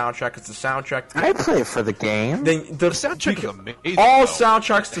for the soundtrack, because the soundtrack... I play for the game. The soundtrack is amazing. All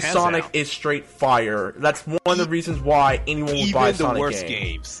soundtracks to Sonic is straight fire. That's one of the reasons why anyone would buy a Sonic game. Even the worst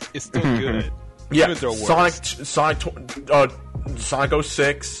games, it's still good. Yeah, Sonic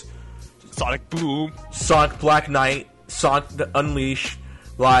 06, Sonic Boom, Sonic Black Knight, Sonic Unleashed.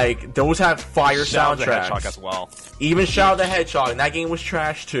 Like, those have fire Shadow the soundtracks. Hedgehog as well. Even Shadow the Hedgehog, and that game was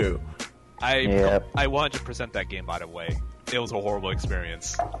trash too. I 100% that game, by the way. It was a horrible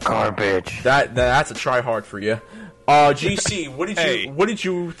experience. Garbage. That's a try hard for you. GC, what did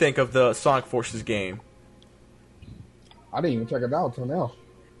you think of the Sonic Forces game? I didn't even check it out until now.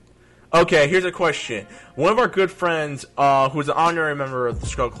 Okay, here's a question. One of our good friends, who's an honorary member of the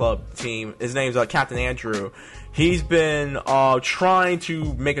ScrubClub team, his name's Captain Andrew. He's been trying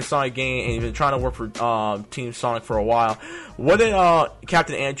to make a Sonic game, and he's been trying to work for Team Sonic for a while. What did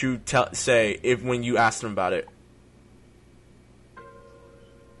Captain Andrew say when you asked him about it?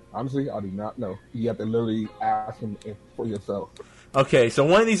 Honestly, I do not know. You have to literally ask him for yourself. Okay, so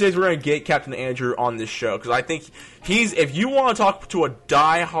one of these days we're going to get Captain Andrew on this show, because I think if you want to talk to a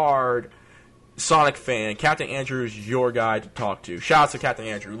die-hard Sonic fan, Captain Andrew is your guy to talk to. Shout out to Captain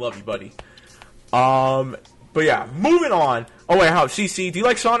Andrew. Love you, buddy. But yeah, moving on. Oh wait, CC, do you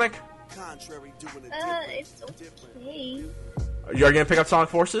like Sonic? It's okay. You're gonna pick up Sonic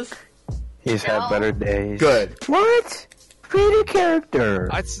Forces? He's had better days. Good. What? Created character.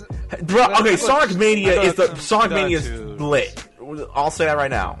 Okay, Sonic Mania is lit. I'll say that right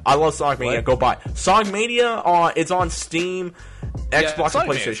now. I love Sonic Mania. Go buy Sonic Mania. It's on Steam, Xbox, and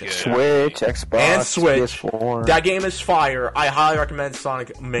PlayStation. Switch, Xbox, and Switch. PS4. That game is fire. I highly recommend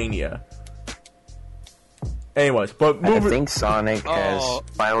Sonic Mania. Anyways, but I think Sonic has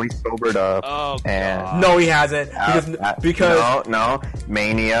finally sobered up. No, he hasn't. Because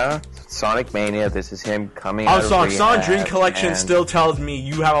Mania, Sonic Mania. This is him coming out of rehab. Sonic Dream Collection still tells me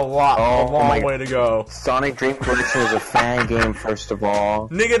you have a long way to go. Sonic Dream Collection is a fan game, first of all.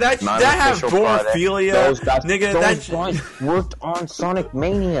 Nigga, that has borophilia. Those guys worked on Sonic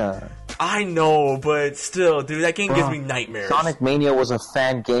Mania. I know, but still, dude, that game gives me nightmares. Sonic Mania was a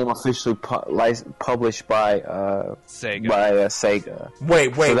fan game officially published by Sega.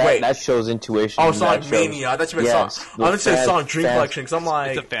 Wait. That shows intuition. Oh, Sonic Mania. I thought you meant Sonic. I was going to say Sonic Dream Collection, because I'm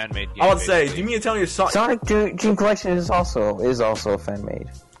like... It's a fan-made game. I would say, do you mean to tell me Sonic Dream Collection is also fan-made.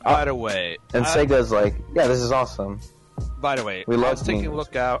 By the way... And Sega's like, yeah, this is awesome. By the way, I was taking a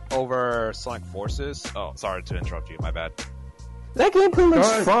look out over Sonic Forces. Oh, sorry to interrupt you. My bad. That gameplay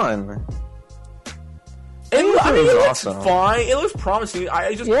looks fun. It looks fine. It looks promising.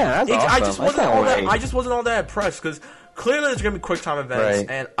 I just wasn't all that impressed because clearly there's gonna be QuickTime events,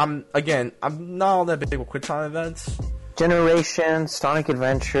 and I'm not all that big with QuickTime events. Generation, Sonic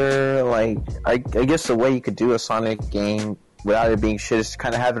Adventure, like I guess the way you could do a Sonic game without it being shit is to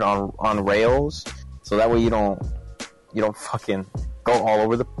kind of have it on rails, so that way you don't fucking go all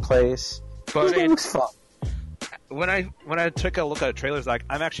over the place. But it looks fun. When I took a look at the trailers, like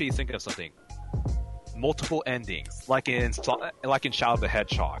I'm actually thinking of something. Multiple endings, like in Shadow the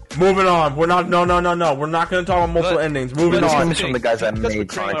Hedgehog. Moving on. We're not. No. We're not going to talk about multiple endings. Moving on. From the guys that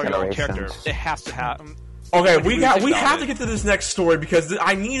made Sonic Generations. It has to happen. Okay, we have to get to this next story because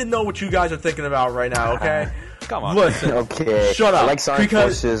I need to know what you guys are thinking about right now. Okay. Come on. Listen. Okay. Shut up. I like Sonic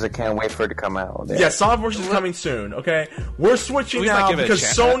Forces. I can't wait for it to come out. Yeah, Sonic Forces is coming soon. Okay. We're switching now because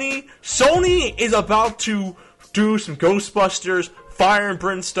Sony is about to do some Ghostbusters, fire and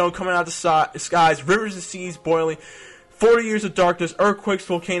brimstone coming out of the skies, rivers and seas boiling, 40 years of darkness, earthquakes,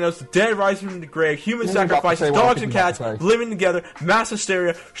 volcanoes, the dead rising from the grave, human sacrifices, dogs and cats living together, mass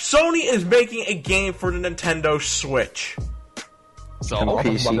hysteria. Sony is making a game for the Nintendo Switch. So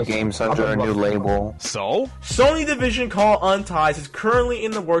PC games under a new label. So Sony division called Unties is currently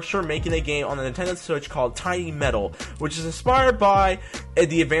in the works for making a game on the Nintendo Switch called Tiny Metal, which is inspired by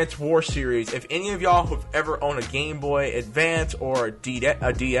the Advance War series. If any of y'all have ever owned a Game Boy Advance or a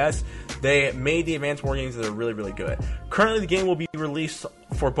DS, they made the Advance War games that are really, really good. Currently, the game will be released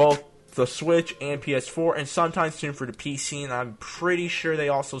for both the Switch and PS4, and sometime soon for the PC, and I'm pretty sure they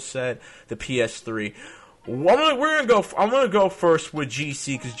also said the PS3. I'm gonna go first with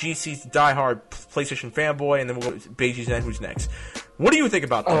GC because GC's the diehard PlayStation fanboy, and then we'll go with Beijing Zen, who's next. What do you think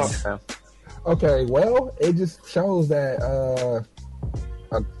about this? Okay, well, it just shows that a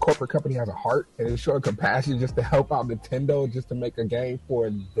corporate company has a heart, and it's showing compassion just to help out Nintendo, just to make a game for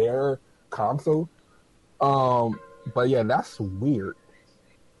their console. But yeah, that's weird.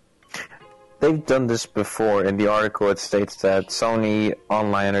 They've done this before. In the article, it states that Sony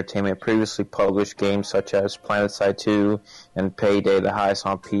Online Entertainment previously published games such as PlanetSide 2 and Payday, the highest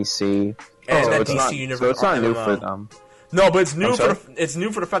on PC. And so it's not new for them. No, but it's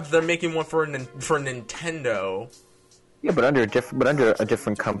new for the fact that they're making one for Nintendo. Yeah, but under a different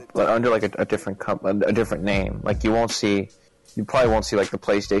name. Like you probably won't see like the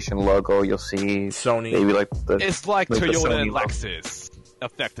PlayStation logo. You'll see Sony. Maybe like it's like Toyota and Lexus,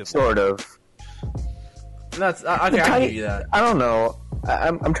 effectively. Sort of. That's I can give you that. I don't know.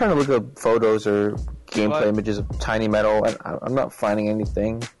 I'm trying to look up photos or gameplay images of Tiny Metal, and I'm not finding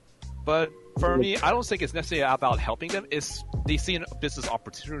anything. But for me, I don't think it's necessarily about helping them. It's they see a business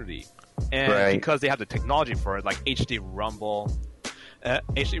opportunity, and because they have the technology for it, like HD Rumble,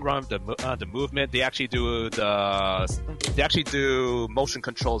 the movement. They actually do motion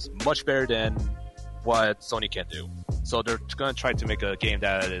controls much better than what Sony can do. So they're going to try to make a game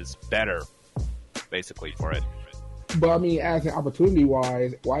that is better, basically, for it. But I mean, as an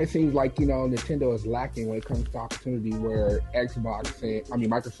opportunity-wise, why it seems like, Nintendo is lacking when it comes to opportunity where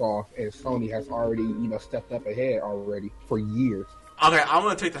Microsoft and Sony has already, stepped up ahead already for years. Okay, I'm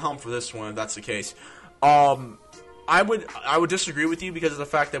going to take the helm for this one if that's the case. I would disagree with you because of the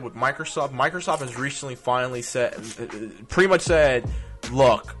fact that with Microsoft has recently finally pretty much said,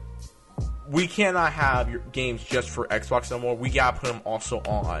 look, we cannot have your games just for Xbox no more. We gotta put them also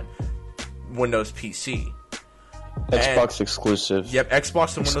on Windows PC. Xbox exclusive. Yep,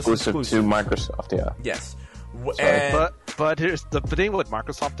 Xbox and Windows exclusive to Microsoft. Yeah. Yes. But here's the thing with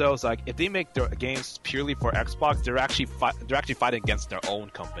Microsoft though is like if they make their games purely for Xbox, they're actually fighting against their own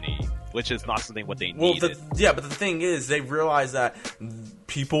company, which is not something what they needed. But the thing is, they realize that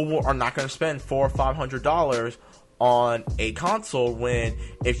people are not going to spend $400 or $500 on a console when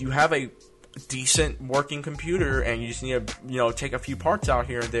if you have a decent working computer and you just need to take a few parts out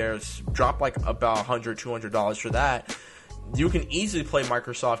here and there, drop like about $100, $200 for that, you can easily play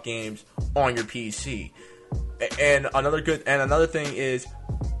Microsoft games on your PC. And another thing is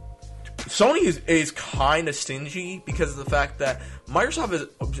Sony is kind of stingy because of the fact that Microsoft has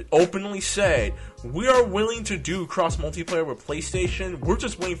openly said we are willing to do cross multiplayer with PlayStation. We're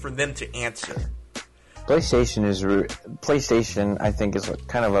just waiting for them to answer. PlayStation. I think is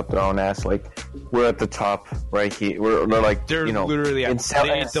kind of up their own ass. Like we're at the top right here. We're like they're literally in sell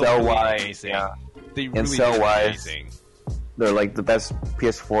wise. Yeah, they really in sell wise, amazing. They're like the best.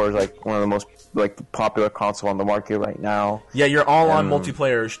 PS4 is like one of the most like popular console on the market right now. Yeah, your online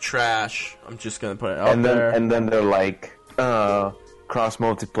multiplayer is trash. I'm just gonna put it out there. And then they're like, cross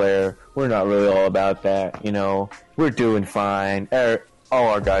multiplayer. We're not really all about that. You know, we're doing fine. All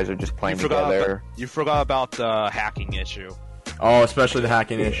our guys are just playing together. You forgot about the hacking issue. Oh, especially the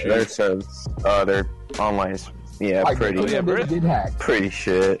hacking issue. Their online is pretty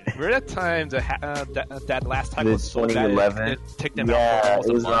shit. Remember that time that last time was so 2011? bad, it ticked them out for almost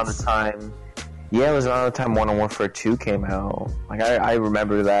it was around the time. Yeah, it was around the time Modern Warfare 2 came out. Like I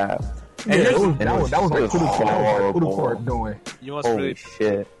remember that. And that was like Kudu Court doing. You must Holy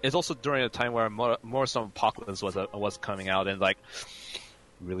shit! It's also during a time where more some Apocalypse was coming out and like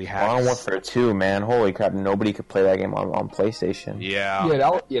really hacks. Modern Warfare 2, man, holy crap! Nobody could play that game on PlayStation. Yeah,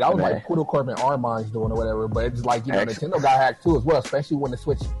 that was like Kudu Court and Armines doing or whatever. But it's like Nintendo got hacked too as well, especially when the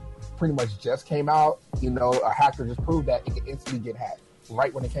Switch pretty much just came out. You know, a hacker just proved that it could instantly get hacked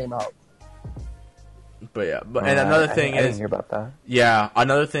right when it came out. But yeah, and another thing I is didn't hear about that. Yeah,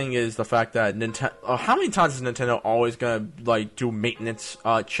 another thing is the fact that Nintendo. How many times is Nintendo always gonna like do maintenance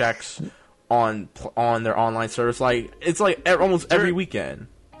checks on their online service? Like it's like almost every weekend.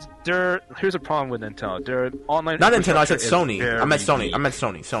 Here's a problem with Nintendo. Their online. Not Nintendo. I said Sony. I meant Sony.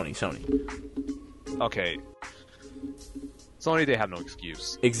 Sony. Okay. Sony, they have no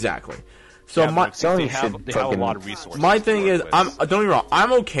excuse. Exactly. So they have a lot of resources. My thing is, don't get me wrong.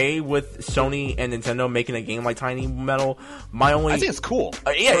 I'm okay with Sony and Nintendo making a game like Tiny Metal. I think it's cool.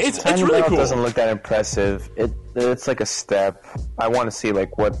 It's Tiny really Metal cool. Doesn't look that impressive. It's like a step. I want to see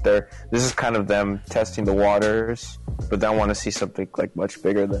like what they're. This is kind of them testing the waters, but I want to see something like much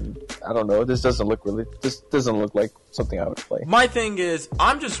bigger than. I don't know. This doesn't look like something I would play. My thing is,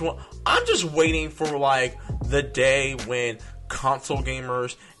 I'm just waiting for like the day when console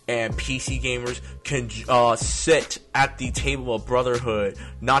gamers and PC gamers can sit at the table of brotherhood,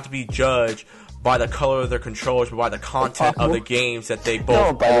 not to be judged by the color of their controllers, but by the content of the games that they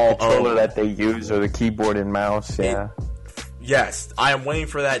both by the controller own. that they use or the keyboard and mouse. Yeah. Yes, I am waiting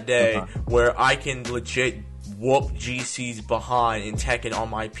for that day where I can legit whoop GC's behind in Tekken on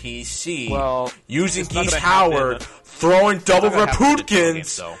my PC, using Geese Howard, throwing double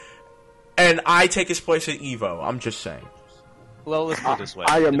Raputkins, and I take his place at Evo. I'm just saying. Well, let's put it this way.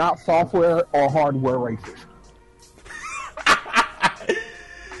 I am not software or hardware racist.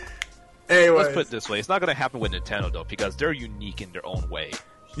 Anyway, let's put it this way. It's not going to happen with Nintendo, though, because they're unique in their own way.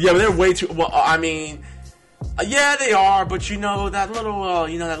 Yeah, but they're way too... Well, I mean... yeah, they are, but that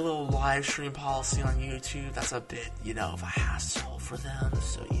little live stream policy on YouTube, that's a bit, of a hassle for them,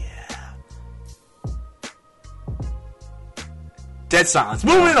 so yeah. Dead silence.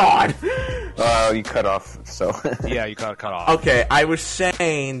 Moving on! You cut off, so... Yeah, you cut off. Okay, I was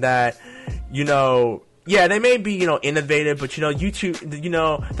saying that, yeah, they may be, innovative, but, YouTube,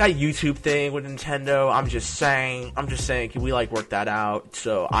 that YouTube thing with Nintendo, I'm just saying, can we, work that out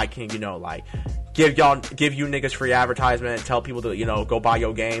so I can, give you niggas free advertisement and tell people to, go buy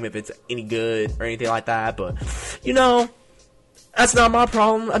your game if it's any good or anything like that, but, that's not my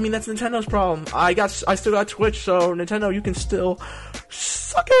problem. I mean, that's Nintendo's problem. I still got Twitch, so Nintendo, you can still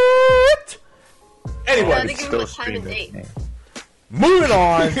suck it! Anyway, still streaming. Moving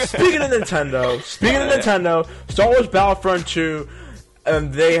on, speaking of Nintendo, Star Wars Battlefront 2,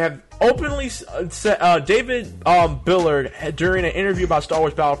 they have openly said, David Billard, during an interview about Star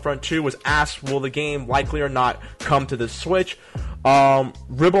Wars Battlefront 2, was asked, will the game likely or not come to the Switch? Rob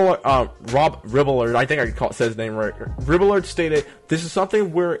Ribblard, I think I said his name right. Ribblard stated, this is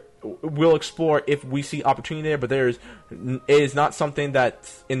something we'll explore if we see opportunity there, but it is not something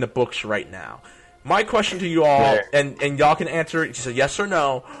that's in the books right now. My question to you all, and y'all can answer it, just a yes or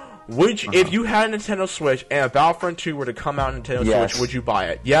no. If you had a Nintendo Switch and a Battlefront 2 were to come out on Nintendo Switch, would you buy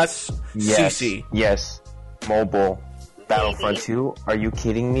it? Yes. CC. Yes. Mobile. Battlefront 2? Are you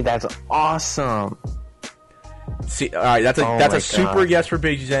kidding me? That's awesome. See, all right, that's a super yes for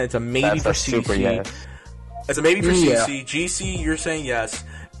Big Zen. It's a maybe for CC. Super yes. It's a maybe for CC. GC, you're saying yes,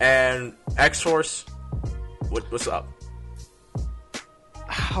 and X-Source, what's up?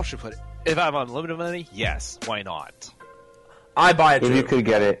 How should I put it? If I have unlimited money, yes. Why not? I buy it too. If you could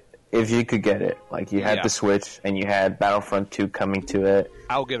get it, like you had the Switch and you had Battlefront 2 coming to it,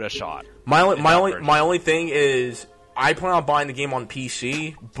 I'll give it a shot. My only thing is I plan on buying the game on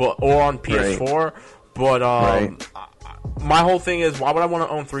PC, or on PS4. Right. But my whole thing is, why would I want to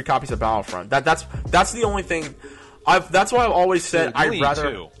own 3 copies of Battlefront? That's the only thing. That's why I've always said I'd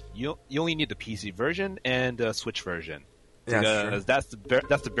rather. You only need the PC version and the Switch version. Yeah, Because that's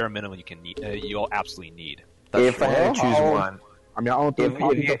the bare minimum you'll absolutely need. If I had to choose one, I mean, I don't think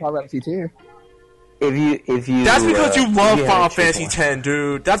Final Fantasy X. if you That's because you love if Final had to choose Fantasy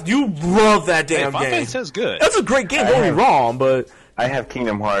one. X, dude. You love that damn Final game. Fantasy X is good. That's a great game. Don't get me wrong, but I have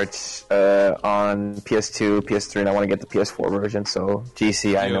Kingdom Hearts on PS2, PS3, and I want to get the PS4 version. So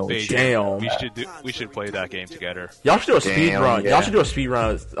GC, I know. Damn. We should play that game together. Y'all should do a speed run. yeah. Y'all should do a speed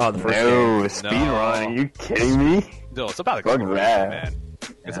run of the first game. No, speed run. Are you kidding me? No, it's about Fuck exploration, that. man.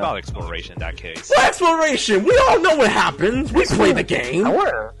 It's about exploration in that case. What exploration? We all know what happens. We play the game. I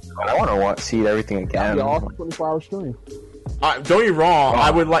want to see everything again. Yeah, awesome 24-hour stream. Don't get me wrong. I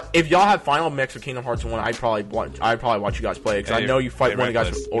would like if y'all have Final Mix or Kingdom Hearts 1. I'd probably watch you guys play because I know you fight one of the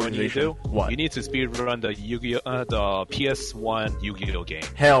guys' organization. You need to speedrun the Yu-Gi-Oh, the PS1 Yu-Gi-Oh game.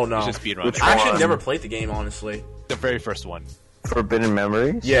 Hell no. You should speedrun it. I actually never played the game, honestly. The very first one. Forbidden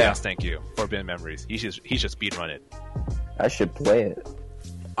Memories? Yeah. Yes, thank you. Forbidden Memories. He should speedrun it. I should play it.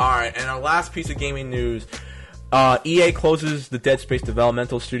 Alright, and our last piece of gaming news. EA closes the Dead Space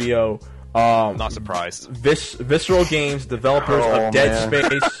developmental studio. Not surprised. Visceral Games, developers of Dead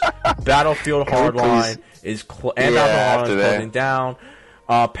Space, Battlefield Hardline, is closing down.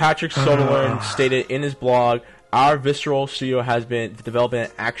 Patrick Soderlund stated in his blog, "Our Visceral studio has been developing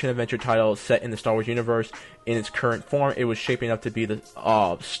an action-adventure title set in the Star Wars universe. In its current form, it was shaping up to be the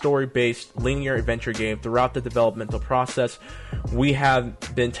story-based linear adventure game. Throughout the developmental process, we have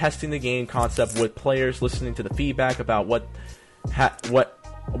been testing the game concept with players, listening to the feedback about what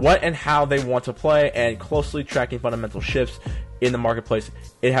and how they want to play, and closely tracking fundamental shifts in the marketplace.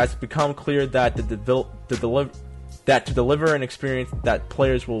 It has become clear that to deliver an experience that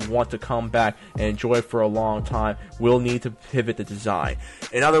players will want to come back and enjoy for a long time, we'll need to pivot the design."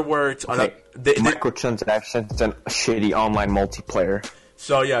 In other words, microtransactions and shitty online multiplayer.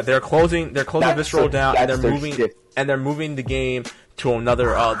 So yeah, they're closing Visceral down, and they're moving the game to another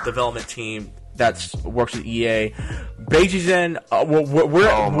development team that works with EA. Beijing,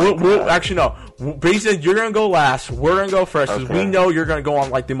 actually no. Beijing, you're gonna go last. We're gonna go first because we know you're gonna go on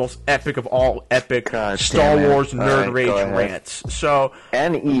like the most epic of all epic Star Wars nerd rage rants. So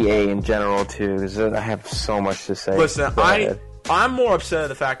and EA in general too, because I have so much to say. Listen, I'm more upset at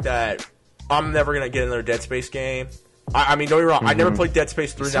the fact that I'm never gonna get another Dead Space game. I mean, don't get me wrong. I never played Dead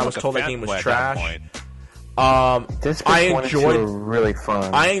Space 3. I was told that game was trash. Really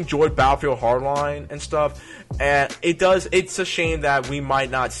fun. I enjoyed Battlefield Hardline and stuff, and it's a shame that we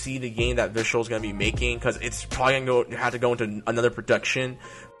might not see the game that Visceral's going to be making because it's probably going to have to go into another production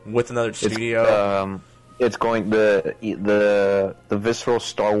with another studio. It's going the Visceral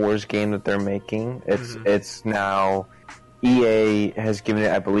Star Wars game that they're making. It's now EA has given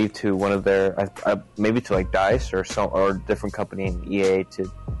it, I believe, to one of their maybe to like DICE or a different company in EA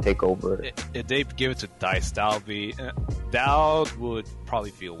to take over. If they give it to DICE, that would probably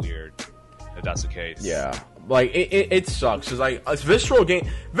feel weird if that's the case. Yeah, like it sucks because like it's Visceral Games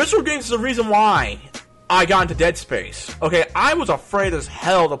is the reason why I got into Dead Space. Okay, I was afraid as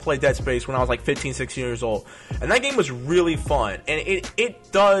hell to play Dead Space when I was like 15, 16 years old, and that game was really fun. And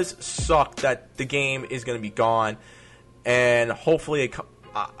it does suck that the game is going to be gone. And hopefully, it's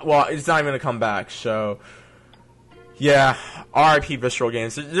not even going to come back. So, yeah, RIP Visceral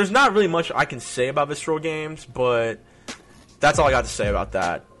Games. There's not really much I can say about Visceral Games, but that's all I got to say about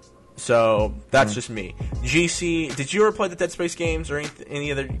that. So, that's just me. GC, did you ever play the Dead Space games or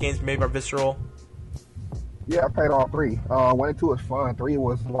any other games made by Visceral? Yeah, I played all 3. 1 and 2 was fun. 3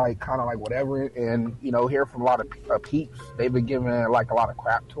 was like kind of like whatever. And, hear from a lot of peeps, they've been giving like a lot of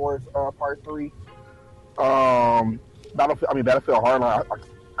crap towards part 3. Battlefield Hardline, I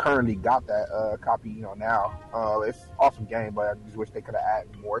currently got that copy, now. It's an awesome game, but I just wish they could have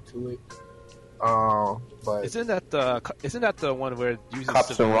added more to it. But isn't that the one where it uses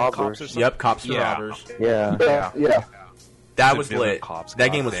Cops and Robbers? Yep, Cops and Robbers. Yeah. That was lit.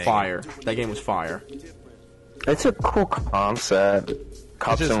 That game was fire. It's a cool concept,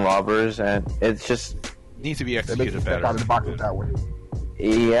 Cops and Robbers, and it's just needs to be executed better. Out of the box that way.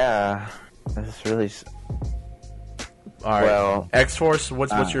 Yeah, it's really. All right. Well, X-Force,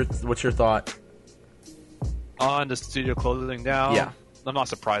 what's your thought on the studio closing down? Yeah, I'm not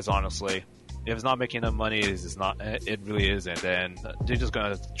surprised, honestly. If it's not making enough money, it's not. It really isn't, and they're just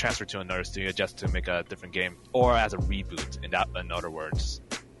gonna transfer to another studio just to make a different game or as a reboot. In other words,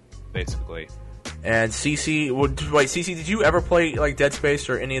 basically. And CC, did you ever play like Dead Space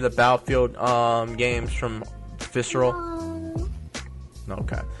or any of the Battlefield games from Visceral? No.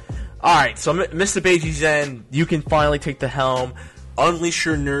 Okay. All right, so Mr. Beiji Zen, you can finally take the helm, unleash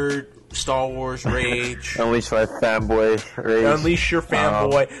your nerd Star Wars rage. Unleash my fanboy rage. Unleash your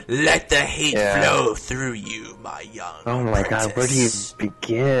fanboy. Let the hate flow through you, my young Oh my god, where do you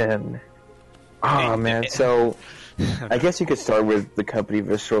begin? Oh man, so I guess you could start with the company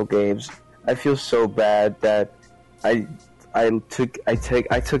Visceral Games. I feel so bad that I took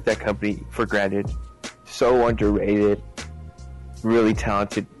that company for granted. So underrated. Really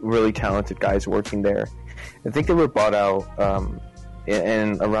talented guys working there. I think they were bought out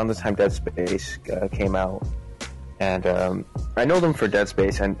and around the time Dead Space came out. And I know them for Dead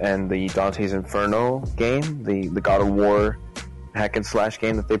Space and the Dante's Inferno game, the God of War hack and slash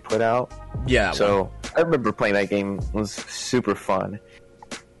game that they put out. Yeah. So I remember playing that game. It was super fun.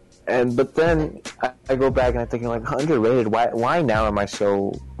 But then I go back and I'm thinking like underrated. Why now am I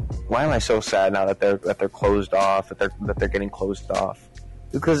so sad now that they're closed off, that they're getting closed off?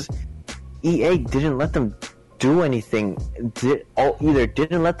 Because EA didn't let them do anything.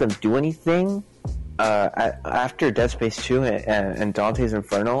 Didn't let them do anything after Dead Space 2 and Dante's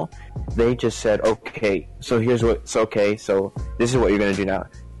Inferno. They just said, okay, so this is what you're gonna do now.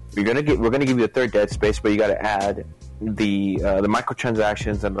 We're gonna give you a third Dead Space, but you got to add the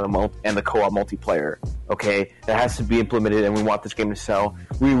microtransactions and the co-op multiplayer. Okay, that has to be implemented, and we want this game to sell.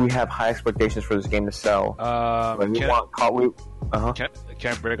 We have high expectations for this game to sell. Can I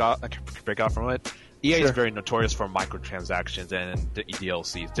break out from it? EA is very notorious for microtransactions and the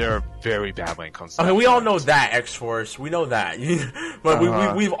DLCs. They're very bad when it comes to we all know that, X-Force. We know that.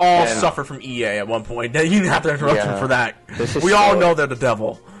 But we've all suffered from EA at one point. You didn't have to interrupt them for that. We all know they're the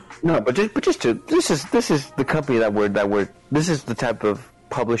devil. No, but this is the company this is the type of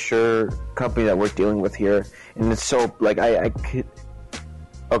publisher company that we're dealing with here, and it's so like I could.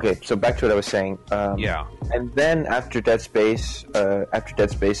 Okay, so back to what I was saying. And then after Dead Space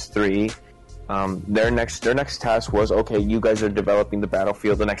 3, their next task was, okay, you guys are developing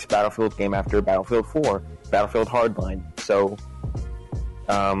the next Battlefield game after Battlefield 4, Battlefield Hardline. So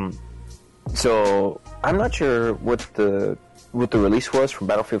I'm not sure what the release was from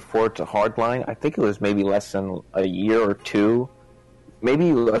Battlefield 4 to Hardline. I think it was maybe less than a year or two,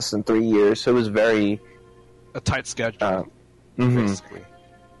 maybe less than 3 years. So it was very a tight schedule, basically.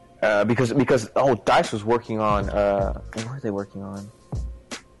 Because DICE was working on what were they working on?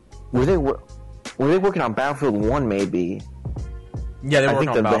 Were they working on Battlefield 1 maybe? Yeah, they were working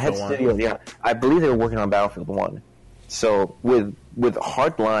on Battlefield 1. Studio, yeah, I believe they were working on Battlefield 1. So with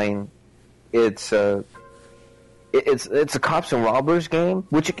Hardline, it's a cops and robbers game,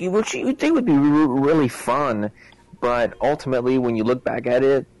 which you think would be really fun, but ultimately when you look back at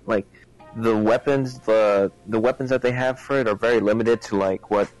it, like the weapons that they have for it are very limited to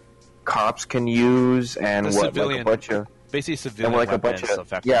like what cops can use and the what civilian, like a bunch of basically civilian like weapons.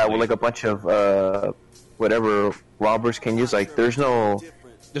 With like a bunch of whatever robbers can use. Like there's no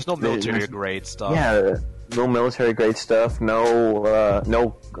military grade stuff. Yeah, no military grade stuff. No.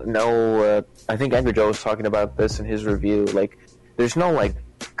 I think Angry Joe was talking about this in his review. Like, there's no like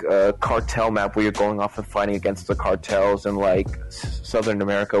cartel map where you're going off and fighting against the cartels in like Southern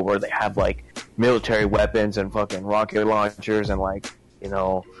America where they have like military weapons and fucking rocket launchers and like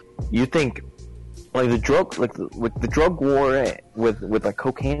you think like the drug war with like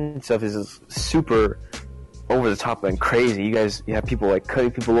cocaine and stuff is super over the top and crazy. You have people like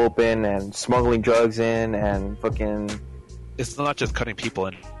cutting people open and smuggling drugs in and fucking. It's not just cutting people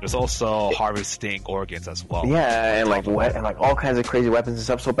in. There's also harvesting organs as well. Yeah, and like all kinds of crazy weapons and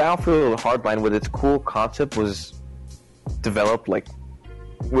stuff. So Battlefield Hardline, with its cool concept, was developed like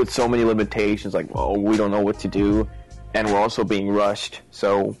with so many limitations. Like, we don't know what to do, and we're also being rushed.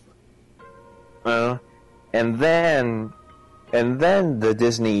 So, and then the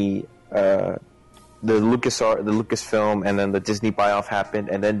Disney. The Lucasfilm and then the Disney buy-off happened,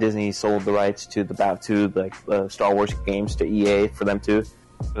 and then Disney sold the rights to the Star Wars games to EA for them to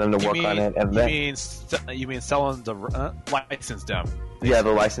work on it. And you mean selling the license them? Basically. Yeah,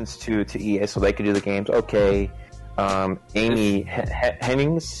 the license to EA so they could do the games. Okay, Amy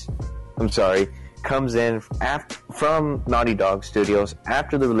Hennings, comes in from Naughty Dog Studios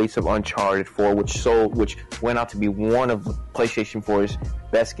after the release of Uncharted 4, which went out to be one of PlayStation 4's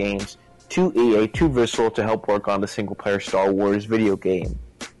best games, to EA, to Visceral, to help work on the single-player Star Wars video game.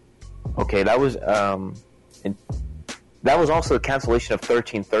 Okay, that was also the cancellation of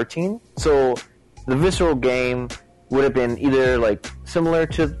 1313. So the Visceral game would have been either like similar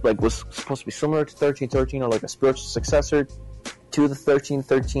to was supposed to be similar to 1313 or like a spiritual successor to the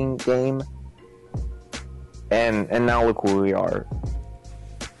 1313 game. And now look where we are.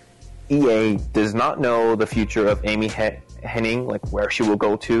 EA does not know the future of Amy Hennig, like where she will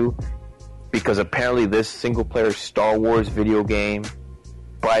go to. Because apparently this single-player Star Wars video game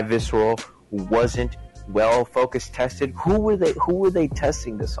by Visceral wasn't well focused tested. Who were they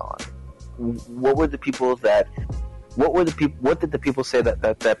testing this on? What were the people that? What did the people say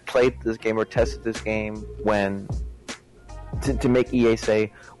that played this game or tested this game when to make EA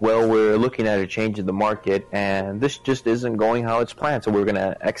say, well, we're looking at a change in the market and this just isn't going how it's planned, so we're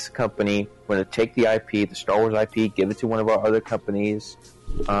gonna X company, we're gonna take the IP, the Star Wars IP, give it to one of our other companies.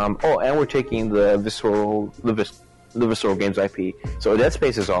 And we're taking the Visceral Games IP. So Dead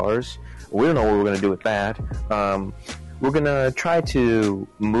Space is ours. We don't know what we're gonna do with that. We're gonna try to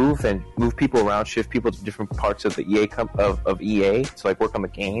move people around, shift people to different parts of the of EA to like work on the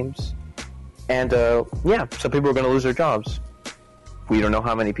games, and some people are gonna lose their jobs. We don't know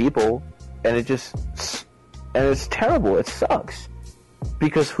how many people, and it's terrible. It sucks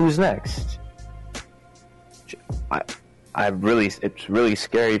because who's next? It's really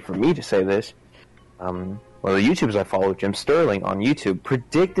scary for me to say this. One of the YouTubers I follow, Jim Sterling on YouTube,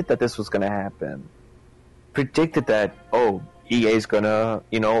 predicted that this was gonna happen. Predicted that EA's gonna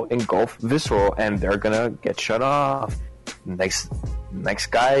engulf Visceral and they're gonna get shut off. Next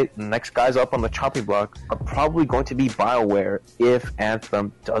guys up on the chopping block are probably going to be BioWare if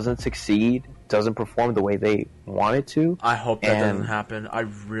Anthem doesn't succeed, doesn't perform the way they want it to. I hope that doesn't happen. I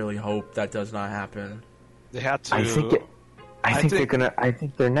really hope that does not happen. They had to. I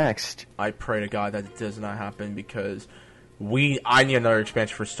think they're next. I pray to God that it does not happen because I need another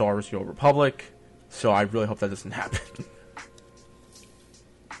expansion for Star Wars: The Old Republic. So I really hope that doesn't happen.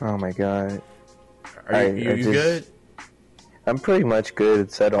 Oh my god. Are you good? I'm pretty much good.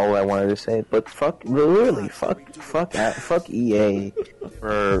 It said all I wanted to say, but fuck EA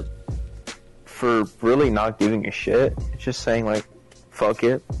for really not giving a shit. It's just saying like, fuck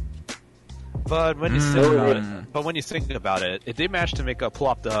it. But when you think about it, if they managed to pull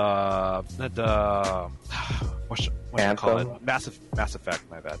up the what should you call it? Mass Effect,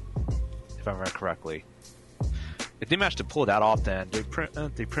 my bad. If I remember correctly. If they manage to pull that off, then they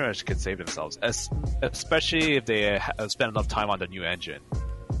pretty much could save themselves, especially if they spend enough time on the new engine.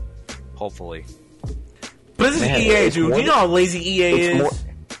 Hopefully. But this is EA, dude. You know how lazy EA is?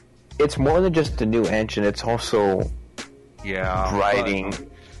 It's more than just the new engine. It's also writing.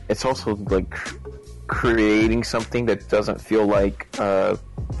 It's also like creating something that doesn't feel like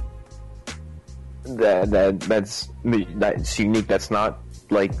that's unique. That's not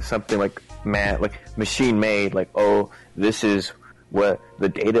like something like machine made, like, this is what the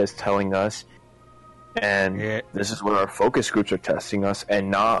data is telling us and this is what our focus groups are testing us, and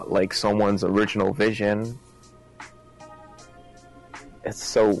not like someone's original vision. It's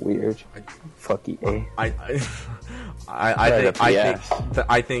so weird. Fuck EA. I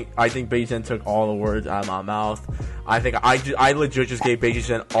think Beijing took all the words out of my mouth. I think I legit just gave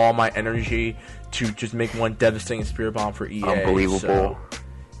Beijing all my energy to just make one devastating spirit bomb for EA. Unbelievable. So,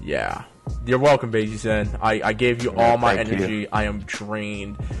 yeah. You're welcome, Beijing. I gave you all my energy. I am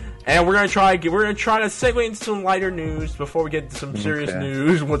drained. And we're gonna try to segue into some lighter news before we get into some serious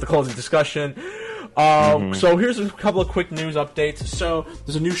news with the closing discussion. So here's a couple of quick news updates. So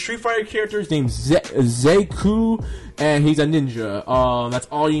there's a new Street Fighter character. His name's Zeku, and he's a ninja. That's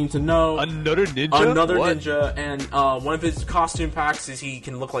all you need to know. Another ninja? Another ninja, and one of his costume packs is he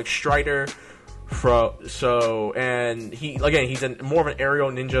can look like Strider. He's more of an aerial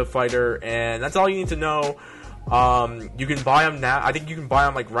ninja fighter, and that's all you need to know. You can buy him now. I think you can buy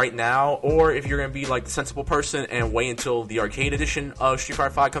him like right now, or if you're gonna be like the sensible person and wait until the arcade edition of Street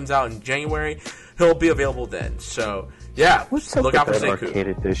Fighter V comes out in January, he'll be available then. So yeah, look out for Zeku. Arcade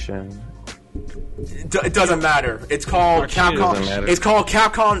edition. It doesn't matter. It's called Capcom. It's called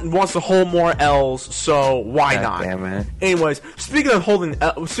Capcom wants to hold more L's, so why not? Damn it. Anyways, speaking of holding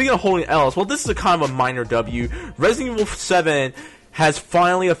L's, well, this is a kind of a minor W. Resident Evil 7 has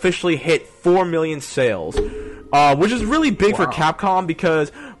finally officially hit 4 million sales, which is really big for Capcom because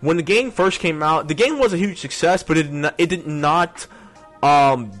when the game first came out, the game was a huge success, but it did not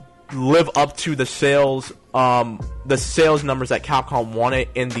live up to the sales numbers that Capcom wanted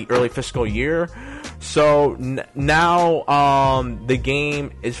in the early fiscal year. So now the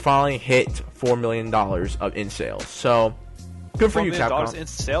game is finally hit $4 million in sales. So good for you, Capcom. In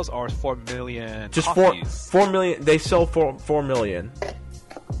sales or 4 million? Just 4 million. They sell 4 million.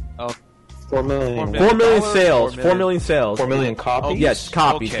 4 million. 4 million sales. 4 million sales. 4 million copies. Yes,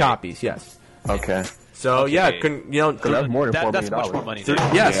 copies. Okay. Copies. Yes. Okay. So okay. Yeah, that's more than $4 million. That's much more money. So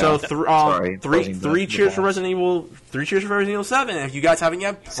three cheers for Resident Evil. 3 cheers for Resident Evil 7. If you guys haven't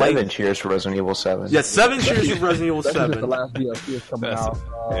yet, 7 cheers for Resident Evil 7. Yes, 7 cheers for Resident Evil 7. The last DLC is coming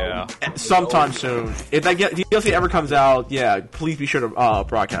out. Sometime soon. If that DLC ever comes out, please be sure to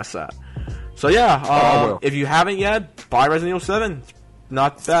broadcast that. So if you haven't yet, buy Resident Evil 7.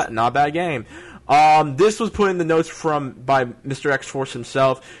 not bad game. This was put in the notes by Mr. X-Force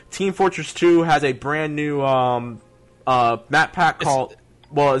himself. Team Fortress 2 has a brand new map pack called.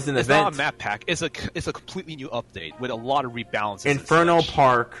 It's an event. It's not a map pack. It's a completely new update with a lot of rebalances. Inferno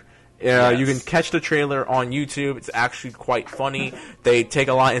Park. Yes. You can catch the trailer on YouTube. It's actually quite funny. They take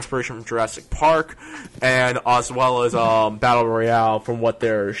a lot of inspiration from Jurassic Park, and as well as Battle Royale from what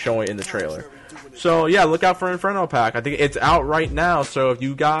they're showing in the trailer. So yeah, look out for Inferno Pack. I think it's out right now. So if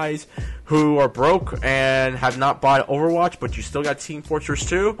you guys who are broke and have not bought Overwatch, but you still got Team Fortress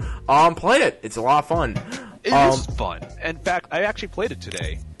 2, play it. It's a lot of fun. It is fun. In fact, I actually played it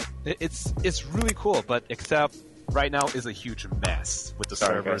today. It's really cool, but except right now is a huge mess with the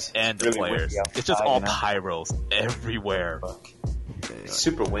servers and the players. It's just all pyros everywhere. It's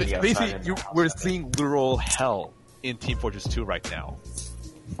super windy outside. Basically, we're seeing literal hell in Team Fortress 2 right now.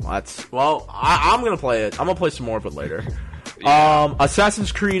 I'm gonna play it. I'm gonna play some more of it later. Yeah.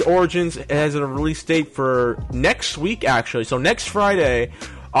 Assassin's Creed Origins has a release date for next week, actually. So next Friday,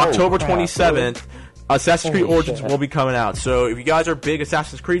 October 27th, Assassin's Creed Origins will be coming out. So if you guys are big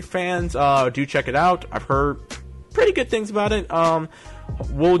Assassin's Creed fans, do check it out. I've heard pretty good things about it.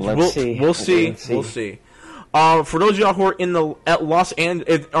 We'll see. For those of y'all who are in the Los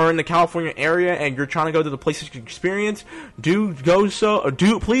Angeles or in the California area and you're trying to go to the PlayStation Experience,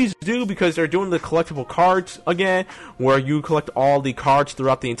 please do, because they're doing the collectible cards again, where you collect all the cards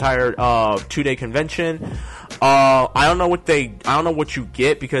throughout the entire 2-day convention. I don't know what you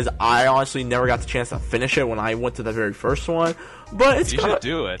get, because I honestly never got the chance to finish it when I went to the very first one. But you should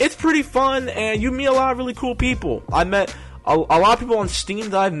do it. It's pretty fun, and you meet a lot of really cool people. I met a lot of people on Steam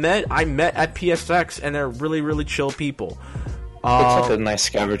that I met at PSX, and they're really, really chill people. It's like a nice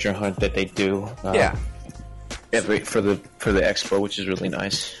scavenger hunt that they do. For the expo, which is really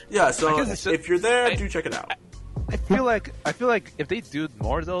nice. Yeah, so if you're there, do check it out. I feel like if they do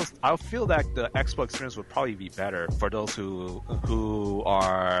more of those, I feel like the expo experience would probably be better for those who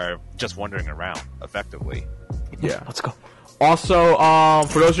are just wandering around effectively. Yeah, let's go. Also,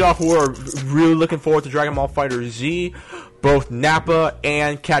 for those of y'all who are really looking forward to Dragon Ball Fighter Z, both Nappa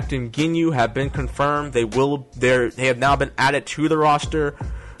and Captain Ginyu have been confirmed. They have now been added to the roster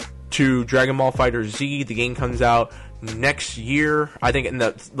to Dragon Ball Fighter Z. The game comes out next year, I think in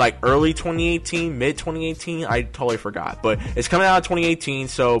the early 2018, mid 2018. I totally forgot, but it's coming out in 2018.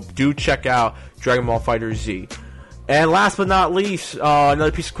 So do check out Dragon Ball Fighter Z. And last but not least,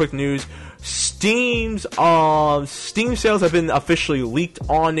 another piece of quick news. Steam sales have been officially leaked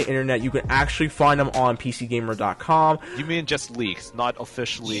on the internet. You can actually find them on PCGamer.com. You mean just leaks, not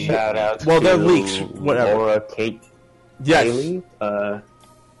officially? Shout out they're leaks. Whatever. Laura Kate. Yes. Haley,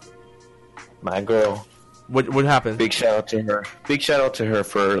 my girl. What happened? Big shout out to her. Big shout out to her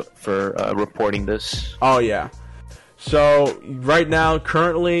for reporting this. Oh yeah. So right now,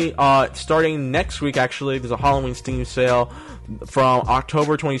 currently, starting next week, actually, there's a Halloween Steam sale from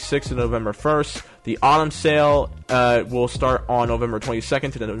October 26th to November 1st. The autumn sale will start on November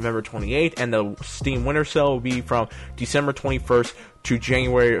 22nd to November 28th, and the Steam winter sale will be from December 21st to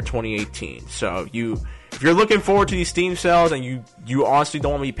January of 2018. So if you're looking forward to these Steam sales and you honestly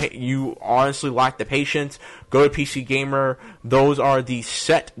don't want to you honestly lack the patience, go to PC Gamer. Those are the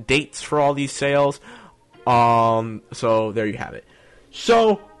set dates for all these sales. So there you have it.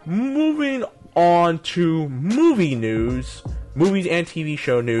 So moving on to movie news, movies and TV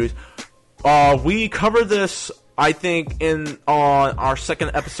show news. We covered this, I think, on our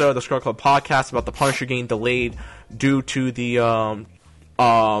second episode of the ScrubClub podcast about the Punisher getting delayed due to the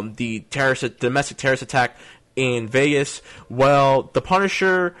domestic terrorist attack in Vegas. Well, the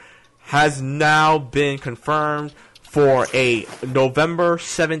Punisher has now been confirmed for a November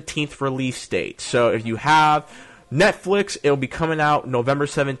 17th release date. So if you have Netflix, it'll be coming out November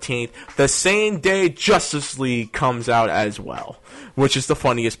 17th, the same day Justice League comes out as well, which is the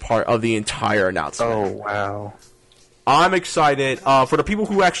funniest part of the entire announcement. Oh, wow. I'm excited. For the people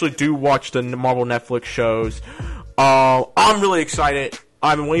who actually do watch the Marvel Netflix shows, I'm really excited.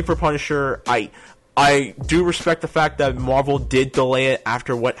 I've been waiting for Punisher. I do respect the fact that Marvel did delay it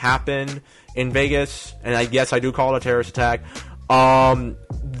after what happened in Vegas, and I guess I do call it a terrorist attack. But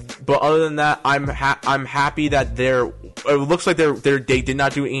other than that, I'm happy that it looks like they did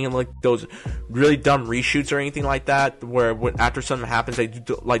not do any like those really dumb reshoots or anything like that, where after something happens they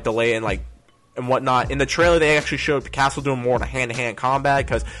do like delay and whatnot. In the trailer, they actually showed Castle doing more of a hand-to-hand combat,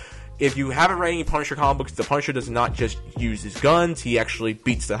 because if you haven't read any Punisher comic books, the Punisher does not just use his guns; he actually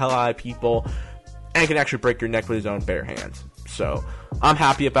beats the hell out of people and can actually break your neck with his own bare hands. So I'm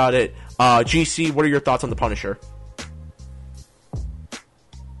happy about it. GC, what are your thoughts on the Punisher?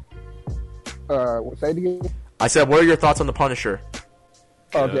 Say it again. I said, what are your thoughts on the Punisher?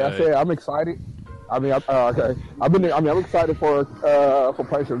 Okay, I said I'm excited. Okay. I'm excited for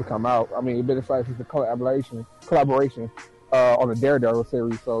Punisher to come out. I mean, it's been excited since the collaboration on the Daredevil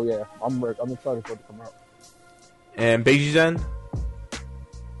series. So yeah, I'm excited for it to come out. And Beiji Zen?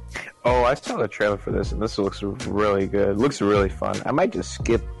 Oh, I saw the trailer for this, and this looks really good. It looks really fun. I might just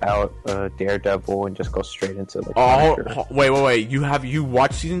skip out Daredevil and just go straight into the Punisher. Wait. You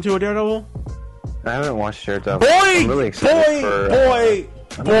watched season 2 of Daredevil? I haven't watched Daredevil. Boy! I'm really excited Boy!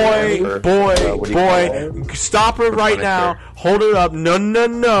 Stop it right now. Hold it up.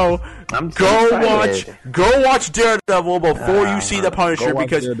 No. Go watch Daredevil before you see the Punisher,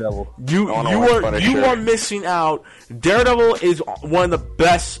 because you are missing out. Daredevil is one of the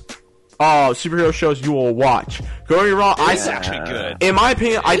best superhero shows you will watch. Don't get me wrong, it's actually good. In my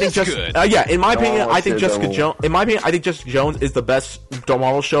opinion, I think Jessica Jones is the best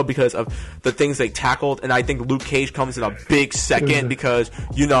Marvel show because of the things they tackled, and I think Luke Cage comes in a big second because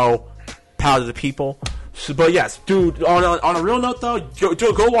power to the people. So, but yes, dude. On a real note, though,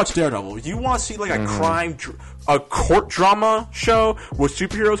 go watch Daredevil. If you want to see like a court drama show with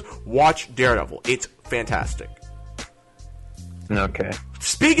superheroes, watch Daredevil. It's fantastic. Okay.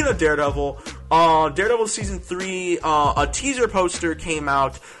 Speaking of Daredevil, Daredevil season 3, a teaser poster came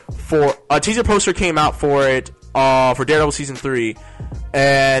out for it for Daredevil season 3,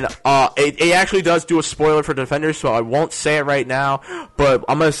 and it actually does do a spoiler for Defenders, so I won't say it right now, but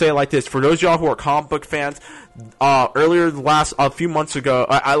I'm gonna say it like this: for those of y'all who are comic book fans, a few months ago,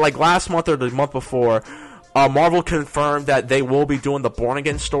 like last month or the month before, Marvel confirmed that they will be doing the Born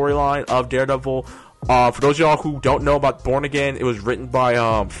Again storyline of Daredevil. For those of y'all who don't know about Born Again, it was written by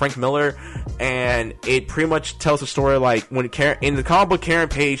Frank Miller, and it pretty much tells the story like when in the comic book, Karen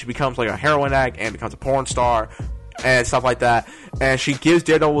Page becomes like a heroin addict and becomes a porn star and stuff like that, and she gives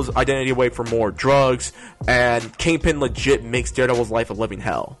Daredevil's identity away for more drugs, and Kingpin legit makes Daredevil's life a living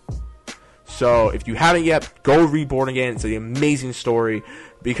hell. So if you haven't yet, go read Born Again. It's an amazing story,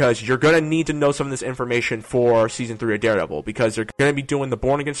 because you're going to need to know some of this information for Season 3 of Daredevil, because they're going to be doing the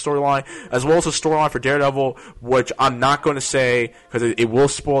Born Again storyline, as well as a storyline for Daredevil, which I'm not going to say, because it will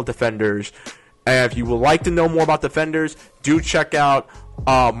spoil Defenders. And if you would like to know more about Defenders, do check out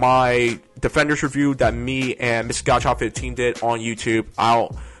my Defenders review that me and Miss Gotcha 15 did on YouTube.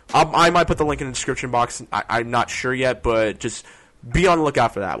 I might put the link in the description box. I'm not sure yet, but just be on the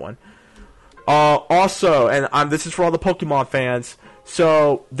lookout for that one. Also, and this is for all the Pokemon fans,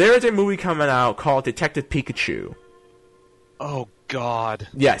 so there is a movie coming out called Detective Pikachu. Oh God!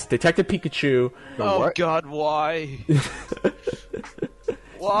 Yes, Detective Pikachu. Oh God, why?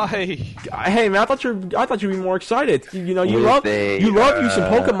 Why? Hey man, I thought you'd be more excited. You love you some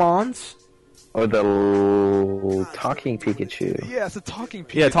Pokemons. Oh, the talking Pikachu. Yeah, it's a talking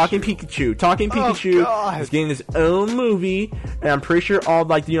Pikachu. Yeah, talking Pikachu. Talking Pikachu is getting his own movie, and I'm pretty sure all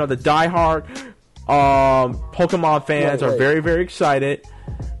the diehard Pokemon fans are very, very excited.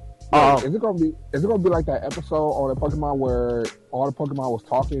 Is it gonna be like that episode on the Pokemon where all the Pokemon was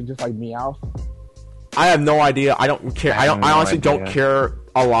talking just like Meowth? I have no idea. I don't care. I honestly don't care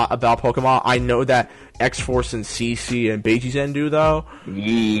a lot about Pokemon. I know that X-Force and CC and Beiji Zen do, though.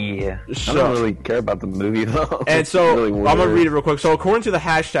 Yeah. I don't really care about the movie, though. And so, really I'm going to read it real quick. So, according to the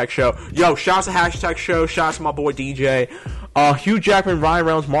hashtag show, shouts to hashtag show, shouts to my boy DJ. Hugh Jackman, Ryan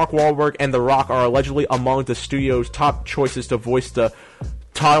Reynolds, Mark Wahlberg, and The Rock are allegedly among the studio's top choices to voice the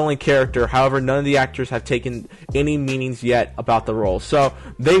toddling character. However, none of the actors have taken any meanings yet about the role. So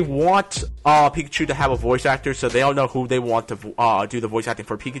they want Pikachu to have a voice actor, so they don't know who they want to do the voice acting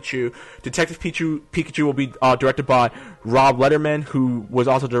for Pikachu. Detective Pikachu will be directed by Rob Letterman, who was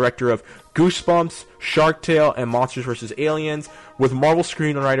also director of Goosebumps, Shark Tale, and Monsters vs. Aliens, with Marvel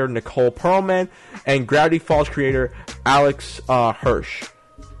screenwriter Nicole Perlman and Gravity Falls creator Alex Hirsch.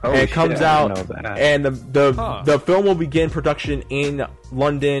 Oh, and it comes out, and the the film will begin production in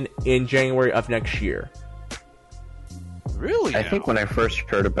London in January of next year. Really? I think when I first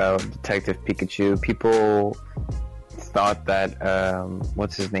heard about Detective Pikachu, people thought that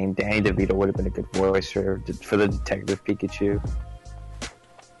what's his name, Danny DeVito, would have been a good voice for the Detective Pikachu.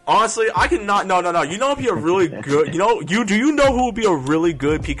 Honestly, I cannot. No. You know, it'd be a really good. Do you know who would be a really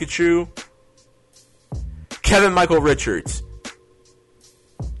good Pikachu? Kevin Michael Richards.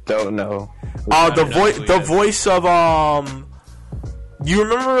 Don't know. The voice of you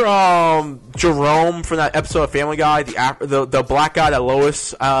remember Jerome from that episode of Family Guy, the black guy that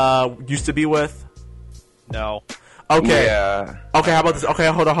Lois used to be with? No. Okay. Yeah. Okay, how about this? Okay,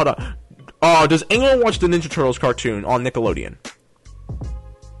 hold on. Does anyone watch the Ninja Turtles cartoon on Nickelodeon?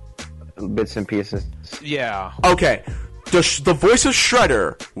 Bits and pieces. Yeah. Okay. The voice of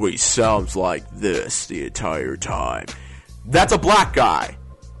Shredder, which sounds like this the entire time. That's a black guy.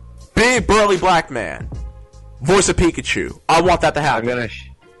 big burly black man, voice of Pikachu. I want that to happen.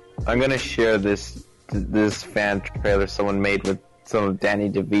 I'm gonna share this fan trailer someone made with some of Danny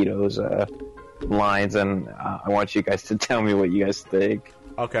DeVito's lines, and I want you guys to tell me what you guys think.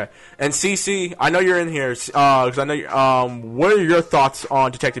 Okay. And CC, I know you're in here because I know. What are your thoughts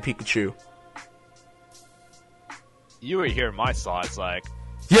on Detective Pikachu? You were hearing my thoughts, like.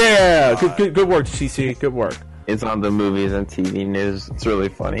 Yeah, good work, CC. Good work. It's on the movies and TV news. It's really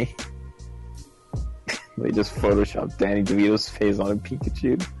funny. They just photoshopped Danny DeVito's face on a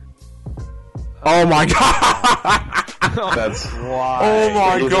Pikachu. Oh my god! That's why. Oh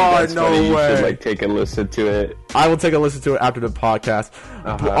my god! No funny. way! You should take a listen to it. I will take a listen to it after the podcast.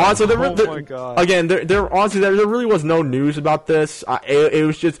 Honestly, my god! Again, there really was no news about this. It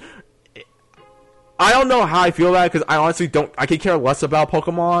was just. I don't know how I feel about it because I honestly don't. I could care less about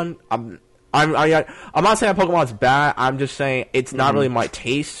Pokemon. I'm not saying Pokemon's bad. I'm just saying it's not really my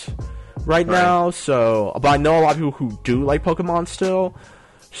taste right now. So, but I know a lot of people who do like Pokemon still.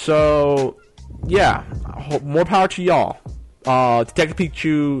 So, yeah, more power to y'all. Detective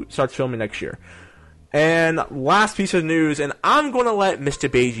Pikachu starts filming next year. And last piece of news, and I'm going to let Mr.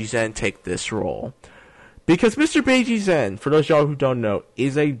 Beiji Zen take this role. Because Mr. Beiji Zen, for those of y'all who don't know,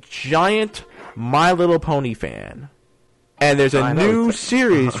 is a giant My Little Pony fan. And there's a new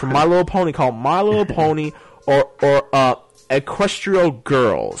series from My Little Pony called My Little Pony or Equestria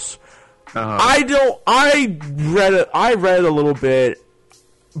Girls. I read it a little bit.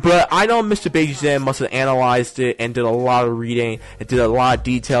 But I know Mr. Beiji Zen must have analyzed it and did a lot of reading and did a lot of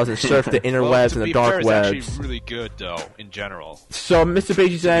details and surfed the interwebs and the dark webs. It's actually really good, though, in general. So, Mr.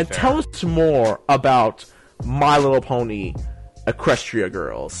 Beiji Zen, tell us more about My Little Pony Equestria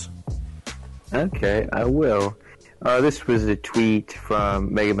Girls. Okay, I will. This was a tweet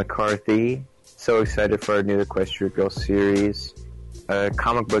from Megan McCarthy. So excited for our new Equestria Girls series.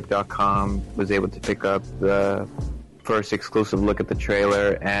 Comicbook.com was able to pick up the first exclusive look at the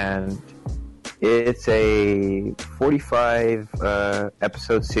trailer, and it's a 45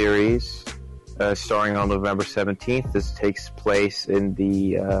 episode series starring on November 17th. This takes place in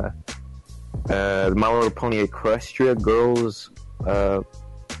the My Little Pony Equestria Girls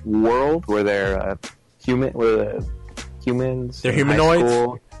world, where they're humans. They're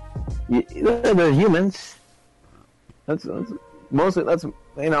humanoids. They're humans. That's mostly. That's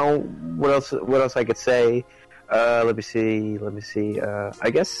what else I could say. Let me see. I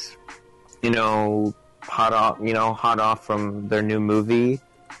guess, hot off from their new movie,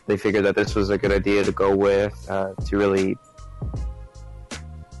 they figured that this was a good idea to go with, to really,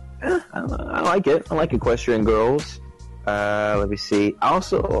 I like it. I like Equestrian Girls. Let me see.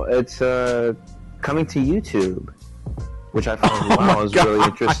 Also, it's, coming to YouTube, which I found was really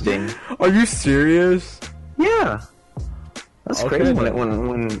interesting. Are you serious? Yeah. That's crazy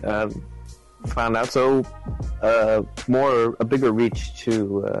when found out. So a bigger reach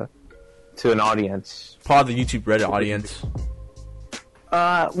to an audience, probably the YouTube Red audience.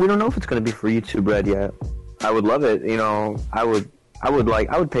 We don't know if it's going to be for YouTube Red yet. I would love it. I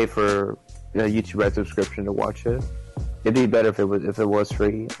would pay for a YouTube Red subscription to watch it. It'd be better if it was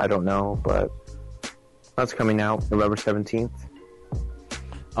free. I don't know, but that's coming out November 17th.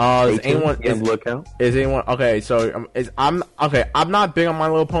 Is anyone okay? So I'm not big on My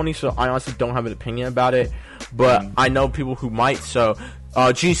Little Pony, so I honestly don't have an opinion about it. But I know people who might. So,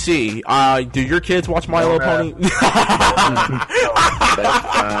 GC, do your kids watch My Little Pony?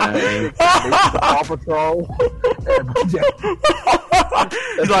 Paw Patrol.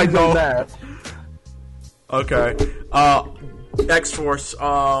 He's like, no. Okay. X-Force.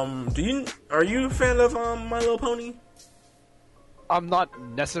 Are you a fan of My Little Pony? I'm not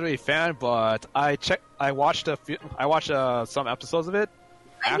necessarily a fan, but I watched some episodes of it.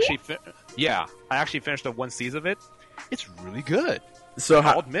 I actually finished the one season of it. It's really good. So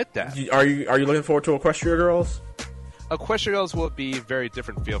I'll admit that. Are you looking forward to Equestria Girls? Equestria Girls will be a very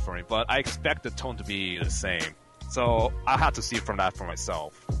different feel for me, but I expect the tone to be the same. So I'll have to see from that for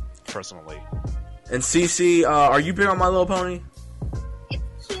myself, personally. And CC, are you big on My Little Pony?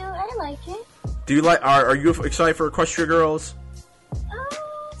 It's cute. I like it. Do you like? Are you excited for Equestria Girls?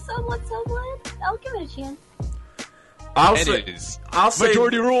 Somewhat. I'll give it a chance. I'll say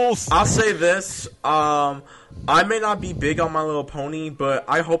majority rules. I'll say this. I may not be big on My Little Pony, but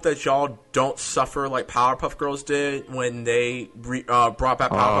I hope that y'all don't suffer like Powerpuff Girls did when they brought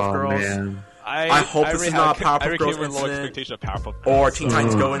back Powerpuff Girls. Man. I hope this is not a Powerpuff Girls incident or Teen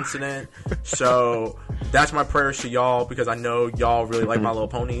Titans Go incident. So that's my prayers to y'all, because I know y'all really like My Little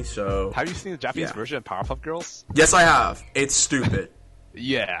Pony. So have you seen the Japanese version of Powerpuff Girls? Yes, I have. It's stupid.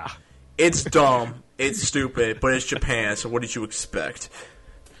 Yeah. It's dumb. It's stupid, but it's Japan, so what did you expect?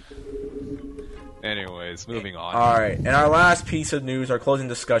 Anyways, moving on. All right, and our last piece of news, our closing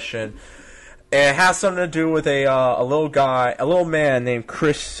discussion, it has something to do with a little man named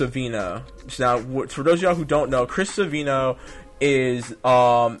Chris Savino. Now, for those of y'all who don't know, Chris Savino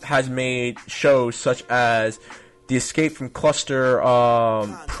has made shows such as The Escape from Cluster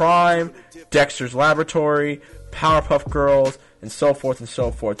Prime, Dexter's Laboratory, Powerpuff Girls, and so forth and so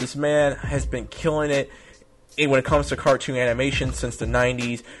forth. This man has been killing it when it comes to cartoon animation since the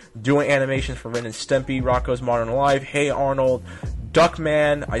 90s, doing animations for Ren and Stimpy, Rocko's Modern Life, Hey Arnold,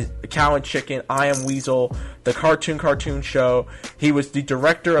 Duckman, Cow and Chicken, I Am Weasel, the cartoon show. He was the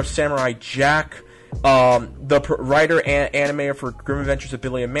director of Samurai Jack, the writer and animator for Grim Adventures of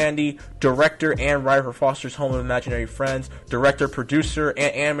Billy and Mandy, director and writer for Foster's Home of Imaginary Friends, director, producer,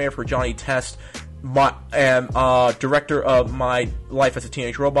 and animator for Johnny Test, director of My Life as a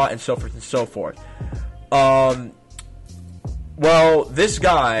Teenage Robot, and so forth and so forth. Well, this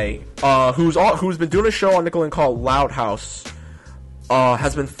guy, who's been doing a show on Nickelodeon called Loud House,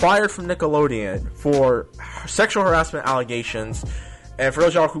 has been fired from Nickelodeon for sexual harassment allegations. And for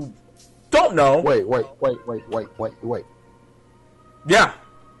those of y'all who don't know, Wait. yeah.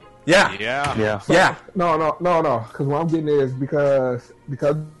 No. Because what I'm getting is because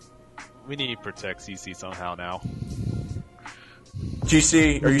we need to protect CC somehow now.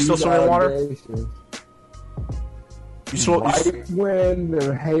 GC, are you still swimming in water? Right when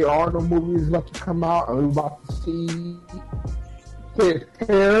the Hey Arnold movie is about to come out, and we're about to see his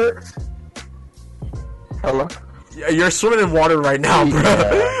parents. Hello? Yeah, you're swimming in water right now, bro.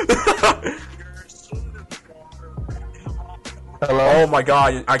 Hello? Oh my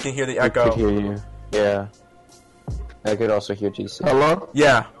god, I can hear the echo. I could hear you. Yeah. I could also hear GC. Hello?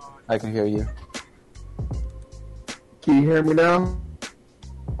 Yeah. I can hear you. Can you hear me now?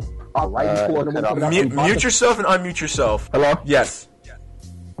 Mute yourself and unmute yourself. Hello? Yes.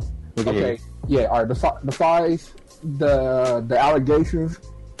 Okay. Yeah. All right. Besides the allegations,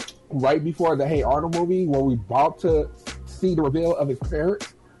 right before the Hey Arnold movie, where we about to see the reveal of his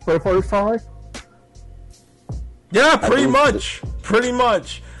parents for the first time. Yeah, pretty much.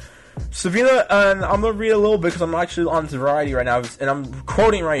 Savina, and I'm gonna read a little bit because I'm actually on Variety right now, and I'm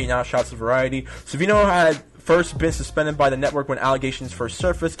quoting right now. Shouts to Variety. Savino had first been suspended by the network when allegations first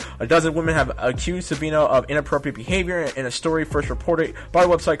surfaced. A dozen women have accused Savino of inappropriate behavior in a story first reported by the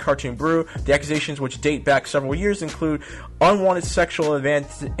website Cartoon Brew. The accusations, which date back several years, include unwanted sexual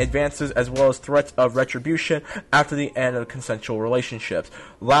advances as well as threats of retribution after the end of consensual relationships.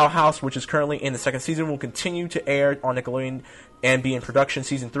 Loud House, which is currently in the second season, will continue to air on Nickelodeon and be in production.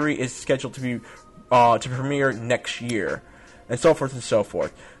 Season 3 is scheduled to be to premiere next year, and so forth and so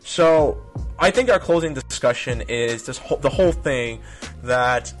forth. So I think our closing discussion is the whole thing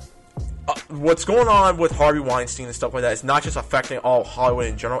that what's going on with Harvey Weinstein and stuff like that is not just affecting all of Hollywood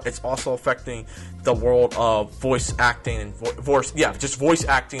in general, it's also affecting the world of voice acting and just voice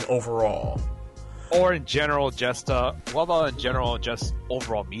acting overall. Or in general, just what about in general, just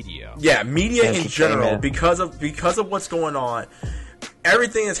overall media? Yeah, media in general, because of what's going on,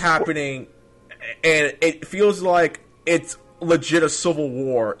 everything is happening, and it feels like it's legit a civil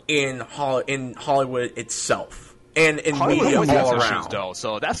war in Hollywood itself and in media all around. Though,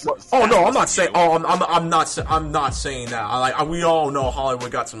 so that's I'm not saying. I'm not saying that. We all know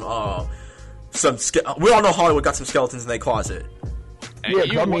Hollywood got some we all know Hollywood got some skeletons in their closet.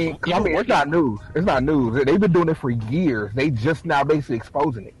 Yeah, I mean, it's not news. It's not news. They've been doing it for years. They just now basically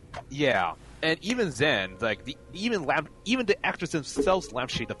exposing it. Yeah, and even then, like even the actors themselves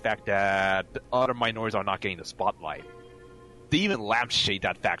lampshade the fact that other minorities are not getting the spotlight. They even lampshade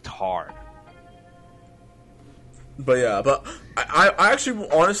that fact hard. But I actually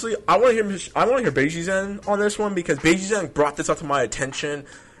honestly I want to hear Beiji Zen on this one, because Beiji Zen brought this up to my attention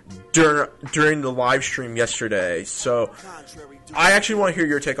during the live stream yesterday. So I actually want to hear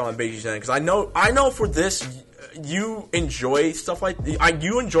your take on Beiji Zen, because I know for this you enjoy stuff like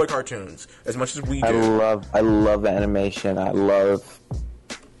you enjoy cartoons as much as we do. I love animation. I love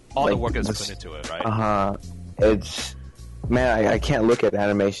all the work that's put into it, right? It's I can't look at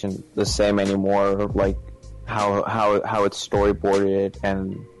animation the same anymore. Like how it's storyboarded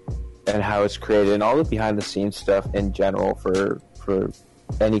and how it's created and all the behind the scenes stuff in general for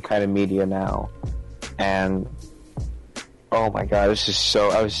any kind of media now. And oh my god, I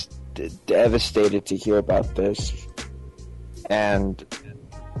was devastated to hear about this. And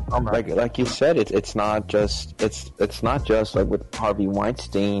like you said, it's not just like with Harvey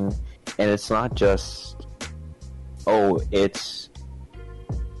Weinstein, and it's not just it's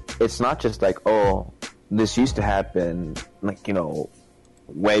not just like, oh, this used to happen, like, you know,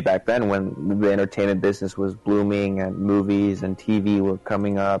 way back then when the entertainment business was blooming and movies and TV were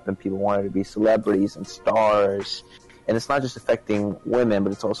coming up and people wanted to be celebrities and stars. And it's not just affecting women,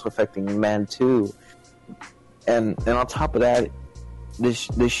 but it's also affecting men too. And on top of that, this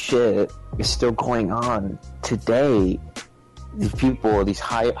shit is still going on today. These people, these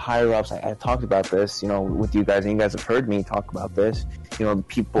higher ups, I talked about this, with you guys, and you guys have heard me talk about this. The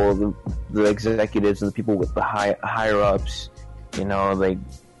people, the executives, and the people with the higher ups, they use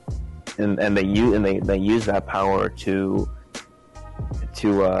that power to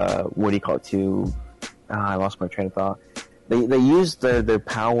what do you call it? I lost my train of thought. They use their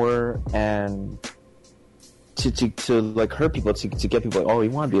power and to like hurt people, to get people like, oh,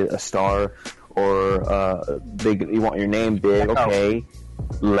 you want to be a star or big, you want your name big, okay,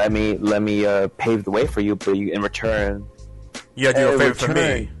 let me pave the way for you, but in return do a favor for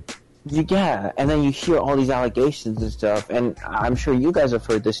me. Yeah, and then you hear all these allegations and stuff, and I'm sure you guys have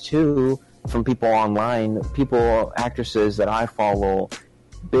heard this too from people online, actresses that I follow,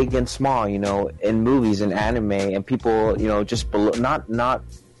 big and small, in movies and anime, and people, just below, not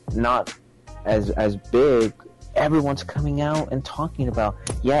as big. Everyone's coming out and talking about,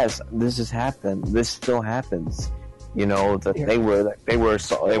 yes, this has happened. This still happens. That they were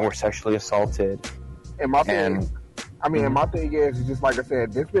sexually assaulted. And my thing, my thing is just like I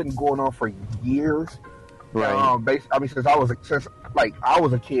said, this been going on for years. Right. Since I was a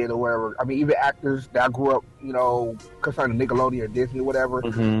kid or whatever. Even actors that I grew up, concerning Nickelodeon or Disney or whatever.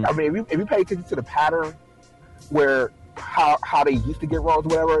 Mm-hmm. If you pay attention to the pattern where how they used to get roles or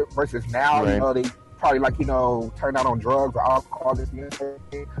whatever versus now, right. They probably turn out on drugs or alcohol, this and that,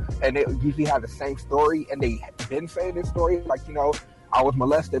 and they usually have the same story, and they been saying this story I was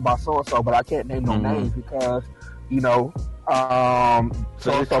molested by so and so, but I can't name no names because so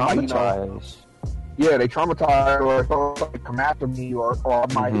they're traumatized. Yeah, they traumatized, or someone come after me, or I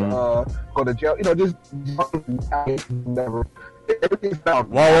might go to jail. Just whatever. Everything's about.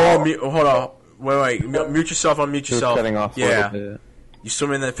 Whoa, hold on. Wait. Mute yourself. Unmute yourself. Cutting off. Yeah, you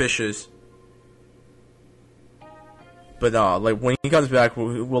swim in the fishes. But when he comes back,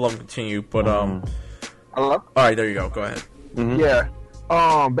 we'll continue. But hello. All right, there you go. Go ahead. Mm-hmm. Yeah.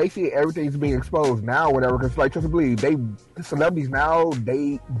 Basically everything's being exposed now, whatever. Because trust me, the celebrities now,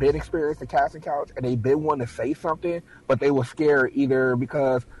 they been experienced the casting couch, and they been wanting to say something, but they were scared either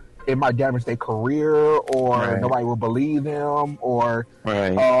because it might damage their career, or nobody will believe them, or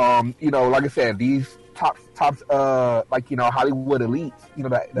like I said, these tops, Hollywood elites,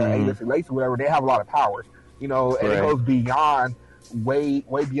 the A-list elites or whatever, they have a lot of powers, and it goes beyond, way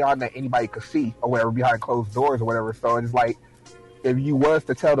beyond that anybody could see or whatever, behind closed doors or whatever. So it's like, if you was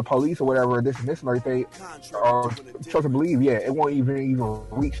to tell the police or whatever, this and everything, trust and believe, it won't even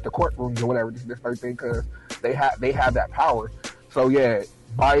reach the courtrooms or whatever, this and everything, because they have that power. So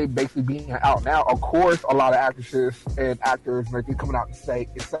by basically being out now, of course, a lot of actresses and actors and everything coming out and saying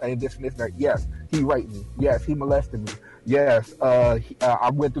this and this and that. Yes, he raped me. Yes, he molested me. Yes,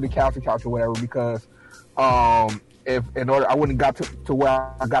 I went through the casting couch or whatever because if in order I wouldn't got to where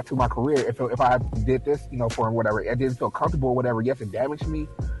I got to my career if I did this, for whatever. I didn't feel comfortable or whatever. Yes, it damaged me,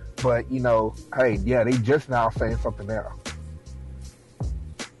 but hey, they just now saying something now.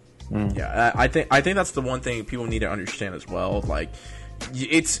 Yeah, I think that's the one thing people need to understand as well. Like,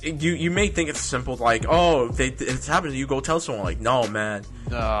 you may think it's simple, like, oh, it's happened to you, go tell someone. Like, no, man.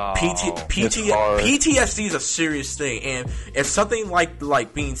 No, PTSD is a serious thing, and it's something like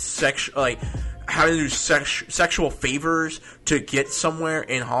being having to do sexual favors to get somewhere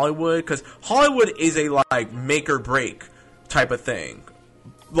in Hollywood, because Hollywood is a make or break type of thing.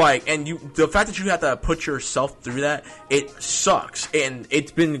 And the fact that you have to put yourself through that, it sucks, and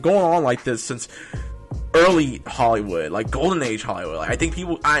it's been going on like this since early Hollywood, golden age Hollywood. I think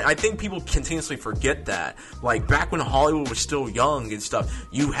people continuously forget that. Back when Hollywood was still young and stuff,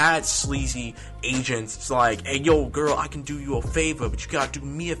 you had sleazy agents. It's like, hey, yo, girl, I can do you a favor, but you gotta do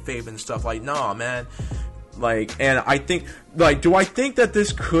me a favor and stuff. Nah, man. And I think, do I think that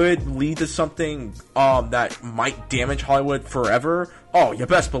this could lead to something that might damage Hollywood forever? Oh, you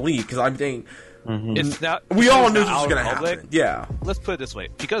best believe, because I think. Mm-hmm. It's now, we all knew this was going to happen. Yeah. Let's put it this way: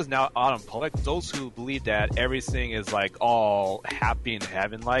 because now out in public, those who believe that everything is all happy and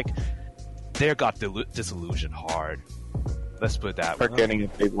heaven, they got disillusioned hard. Let's put it that way. They're getting a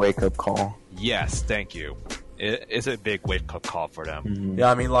big wake up call. Yes, thank you. It's a big wake up call for them. Mm-hmm.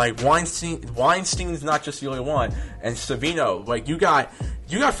 Yeah, Weinstein's not just the only one, and Savino. You got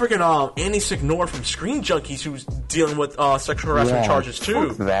freaking Andy Signore from Screen Junkies who's dealing with sexual harassment charges too.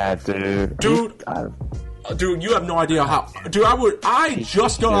 Fuck that, dude. Dude, you have no idea how. Dude, I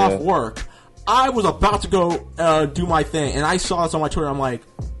just got off work. I was about to go do my thing, and I saw this on my Twitter. I'm like,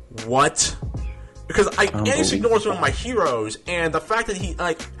 what? Because Ace ignores one of my heroes, and the fact that he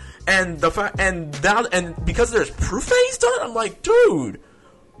and because there's proof that he's done it, I'm like, dude,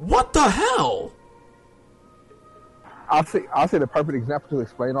 what the hell? I'll say the perfect example to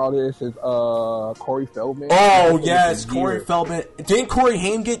explain all this is Corey Feldman. Oh yes, Corey Feldman. Didn't Corey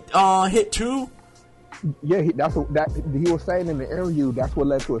Haim get hit too? Yeah, he was saying in the interview that's what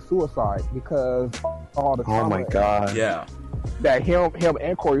led to a suicide because all the oh my god, yeah, that him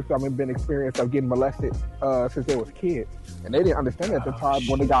and Corey Feldman been experienced of getting molested since they was kids, and they didn't understand at the time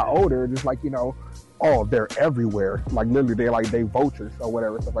when they got older. Just like they're everywhere, like literally they vultures or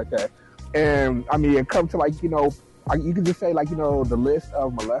whatever, stuff like that. And I mean, it comes to you can just say the list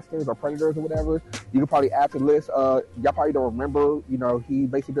of molesters or predators or whatever. You could probably add to the list. Y'all probably don't remember. He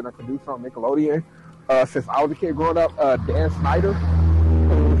basically been a producer on Nickelodeon since I was a kid growing up. Dan Snyder,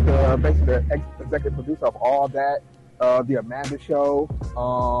 who's basically the executive producer of all that. The Amanda Show.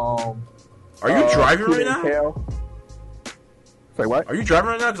 Are you driving right now? Kale. Say what? Are you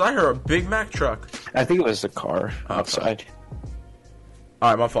driving right now? Because I heard a Big Mac truck. I think it was the car outside. All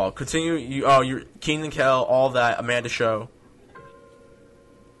right, my fault. Continue. You're Keenan and Kel, all that Amanda Show.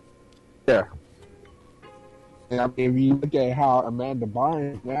 Yeah. And I mean, if you look at how Amanda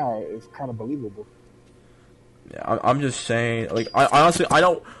Bynes now, it's kind of believable. Yeah, I'm just saying. I honestly, I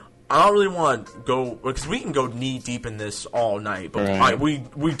don't really want to go because we can go knee deep in this all night, but right. we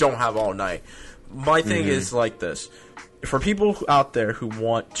don't have all night. My thing is like this. For people out there who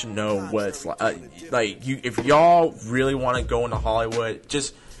want to know what it's like, if y'all really want to go into Hollywood,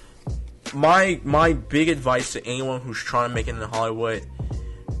 just my big advice to anyone who's trying to make it into Hollywood,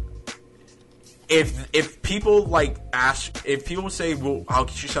 if people if people say, well, I'll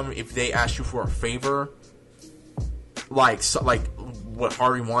get you something if they ask you for a favor, like what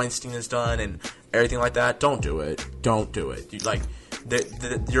Harvey Weinstein has done and everything like that, don't do it. Don't do it.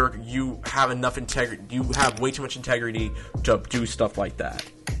 You have enough integrity. You have way too much integrity to do stuff like that.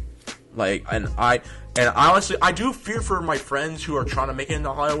 And I honestly, I do fear for my friends who are trying to make it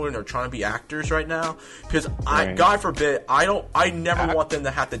into Hollywood and are trying to be actors right now, because God forbid, I never want them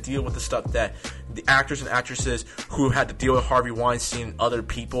to have to deal with the stuff that the actors and actresses who had to deal with Harvey Weinstein and other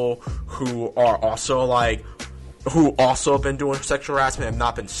people who are also who also have been doing sexual harassment and have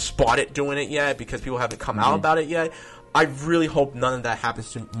not been spotted doing it yet because people haven't come out about it yet. I really hope none of that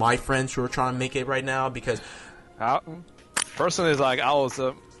happens to my friends who are trying to make it right now, because personally, I was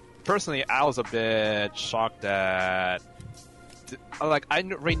a bit shocked that I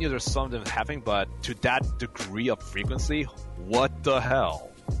already knew there's something happening, but to that degree of frequency, what the hell?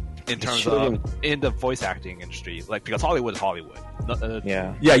 In terms of in the voice acting industry, because Hollywood is Hollywood.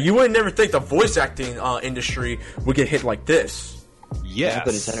 Yeah, you would never think the voice acting industry would get hit like this. Yes. Yeah,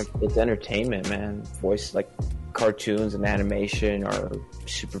 but it's entertainment, man. Voice cartoons and animation are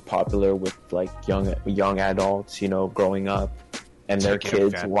super popular with young adults, growing up, and their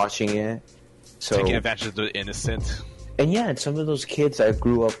kids watching it. So taking advantage of the innocent. And some of those kids that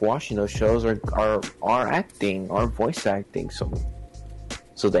grew up watching those shows are acting, are voice acting, so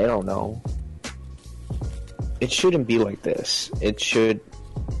they don't know. It shouldn't be like this. It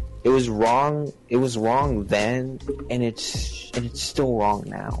was wrong. It was wrong then, and it's still wrong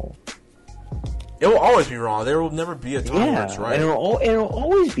now. It will always be wrong. There will never be a time where it's right. And it'll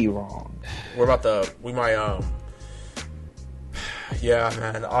always be wrong. We're about to. We might. Yeah,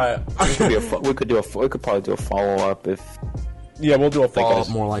 man. We could probably do a follow up if. Yeah, we'll do a follow up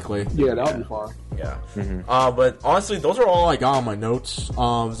more likely. Yeah, that'll be fine. Yeah. Mm-hmm. But honestly, those are all I got on my notes.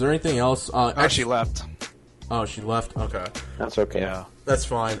 Is there anything else? She left. Oh, she left. Okay. That's okay. Yeah. That's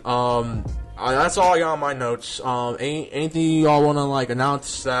fine. That's all I got on my notes. Anything you all want to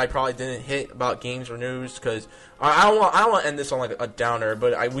announce that I probably didn't hit about games or news? Because I don't want to end this on a downer,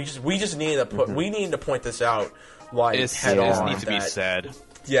 but we just needed to put we needed to point this out head on. It needs to be said.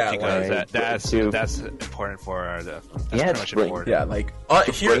 Yeah, because that's important for pretty much important. Yeah,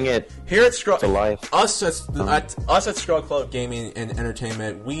 here at Scrub to life. Us at ScrubClub Gaming and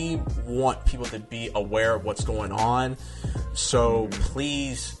Entertainment, we want people to be aware of what's going on. So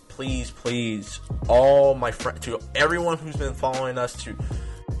please, all my friends, to everyone who's been following us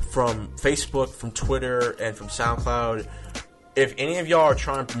from Facebook, from Twitter, and from SoundCloud, if any of y'all are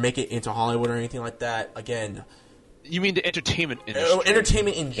trying to make it into Hollywood or anything like that, again. You mean the entertainment industry?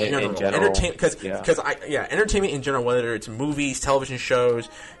 Entertainment in general. Entertainment in general, whether it's movies, television shows,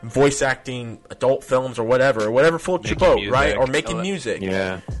 voice acting, adult films, or whatever floats your boat, right? Or making music.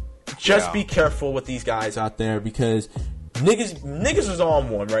 Yeah. Just be careful with these guys out there, because niggas is on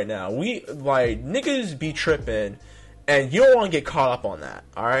one right now. Niggas be tripping, and you don't want to get caught up on that,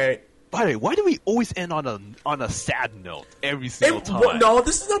 alright? By the way, why do we always end on a sad note every single time? Well, no,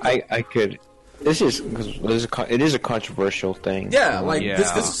 this is not. I could. This is because it is a controversial thing. Yeah, like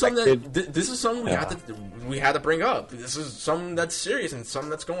this is something this is something we had to bring up. This is something that's serious and something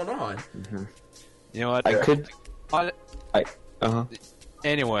that's going on. Mm-hmm. You know what?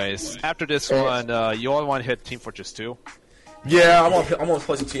 Anyways, after this one, you all want to hit Team Fortress 2? Yeah, I'm gonna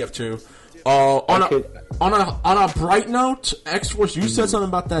play some TF2. On a bright note, X-Force, you said something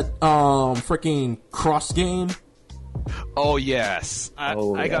about that freaking cross game. Oh yes,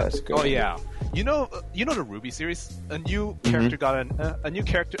 Oh yeah. You know the Ruby series. A new character a new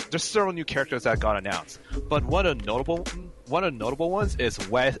character. There's several new characters that got announced, but one of the notable ones is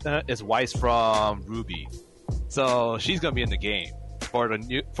Weiss from Ruby. So she's gonna be in the game for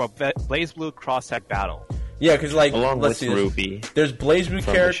Blaze Blue Cross Tag Battle. Yeah, because like along let's with see, Ruby, there's Blaze Blue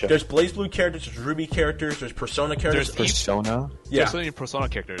characters, there's Ruby characters, there's Persona characters. There's Persona. Yeah, there's so many Persona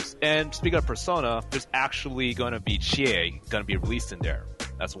characters. And speaking of Persona, there's actually going to be Chie going to be released in there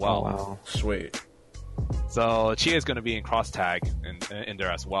as well. Oh, wow. Sweet. So Chie is going to be in Cross Tag in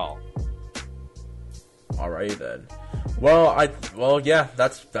there as well. Alright then. Well, yeah,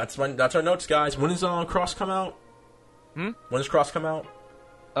 that's our notes, guys. When does Cross come out? When does Cross come out?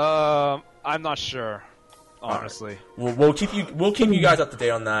 I'm not sure. Honestly, right. We'll keep you guys up to date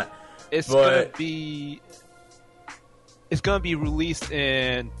on that. It's gonna be released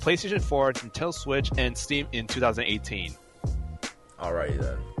in PlayStation 4, Nintendo Switch, and Steam in 2018. Alrighty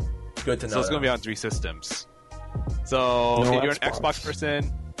then, good to know. So it's gonna be on 3 systems. So if you're an Xbox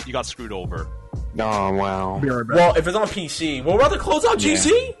person, you got screwed over. Oh wow. Well, if it's on PC, we'll rather close out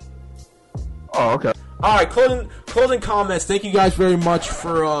GC. Oh, okay. All right, closing comments. Thank you guys very much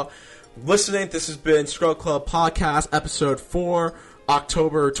for listening. This has been ScrubClub Podcast, Episode 4,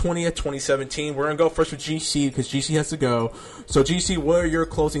 October 20th, 2017. We're going to go first with GC because GC has to go. So, GC, what are your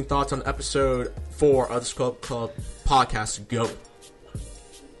closing thoughts on Episode 4 of the ScrubClub Podcast? Go.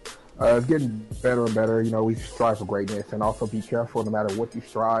 It's getting better and better. You know, we strive for greatness, and also be careful no matter what you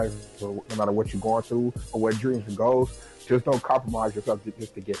strive, or no matter what you're going through, or what dreams and goals. Just don't compromise yourself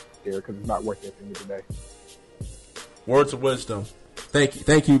just to get there, because it's not worth it at the end of the day. Words of wisdom.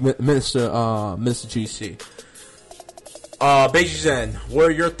 Thank you, Minister GC. Beiji Zen, what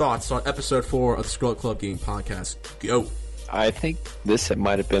are your thoughts on Episode 4 of the ScrubClub Game Podcast? Go. I think this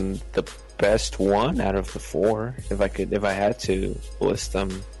might have been the best one out of the 4. If I had to list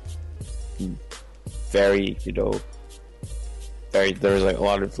them, there was like a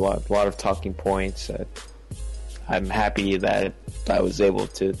lot of talking points that I'm happy that I was able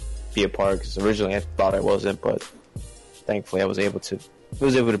to be a part, because originally I thought I wasn't, but thankfully I was able to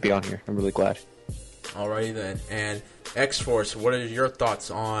be on here. I'm really glad. Alrighty then. And X-Force, what are your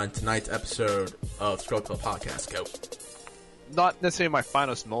thoughts on tonight's episode of ScrubClub Podcast? Go. Not necessarily my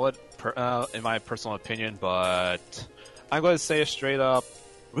finest mullet, in my personal opinion, but I'm going to say it straight up.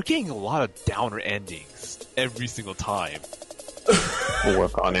 We're getting a lot of downer endings every single time. We'll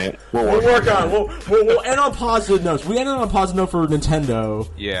work on it. We'll end on positive notes. We ended on a positive note for Nintendo.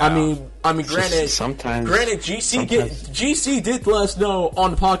 Yeah. I mean, granted, GC did let us know on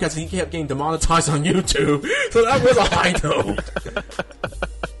the podcast that he kept getting demonetized on YouTube, so that was a high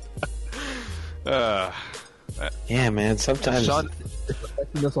note. Yeah, man. Sometimes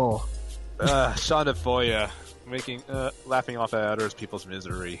that's all. Sean DeFoya laughing off at other people's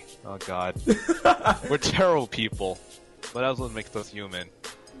misery. Oh God, we're terrible people. But that's what makes us human.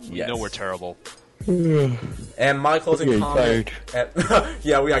 Yes. You know we're terrible. And my closing comment.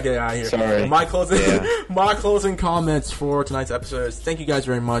 Yeah, we gotta get out of here. Sorry. My closing comments for tonight's episode is thank you guys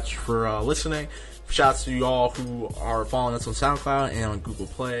very much for listening. Shouts to you all who are following us on SoundCloud and on Google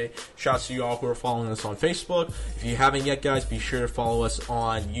Play. Shouts to you all who are following us on Facebook. If you haven't yet, guys, be sure to follow us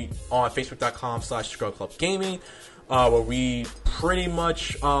on Facebook.com/ScrubClubGaming, where we pretty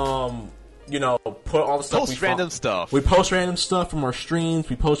much put all the stuff stuff. We post random stuff from our streams.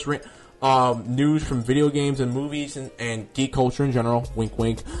 We post news from video games and movies and geek culture in general. Wink,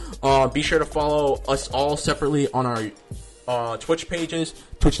 wink. Be sure to follow us all separately on our Twitch pages.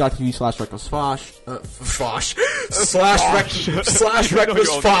 Twitch.tv/RecklessFox.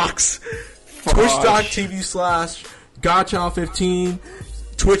 Twitch.tv/Godchild15.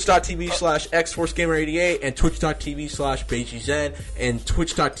 Twitch.tv/XForceGamer88 and Twitch.tv/BeijiZen and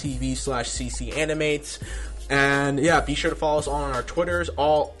Twitch.tv/CCAnimates. And yeah, be sure to follow us on our Twitters.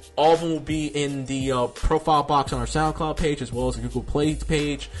 All of them will be in the profile box on our SoundCloud page as well as the Google Play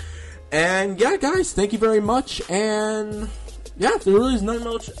page. And yeah, guys, thank you very much. And yeah, there really isn't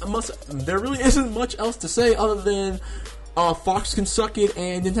much else to say other than Fox can suck it,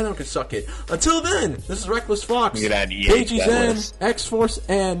 and Nintendo can suck it. Until then, this is Reckless Fox, KG Zen, X-Force,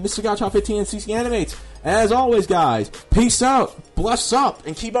 and Mr. Gotcha15 and CC Animates. As always, guys, peace out, bless up,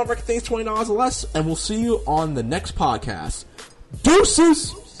 and keep on breaking things $20 or less, and we'll see you on the next podcast.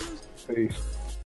 Deuces! Peace.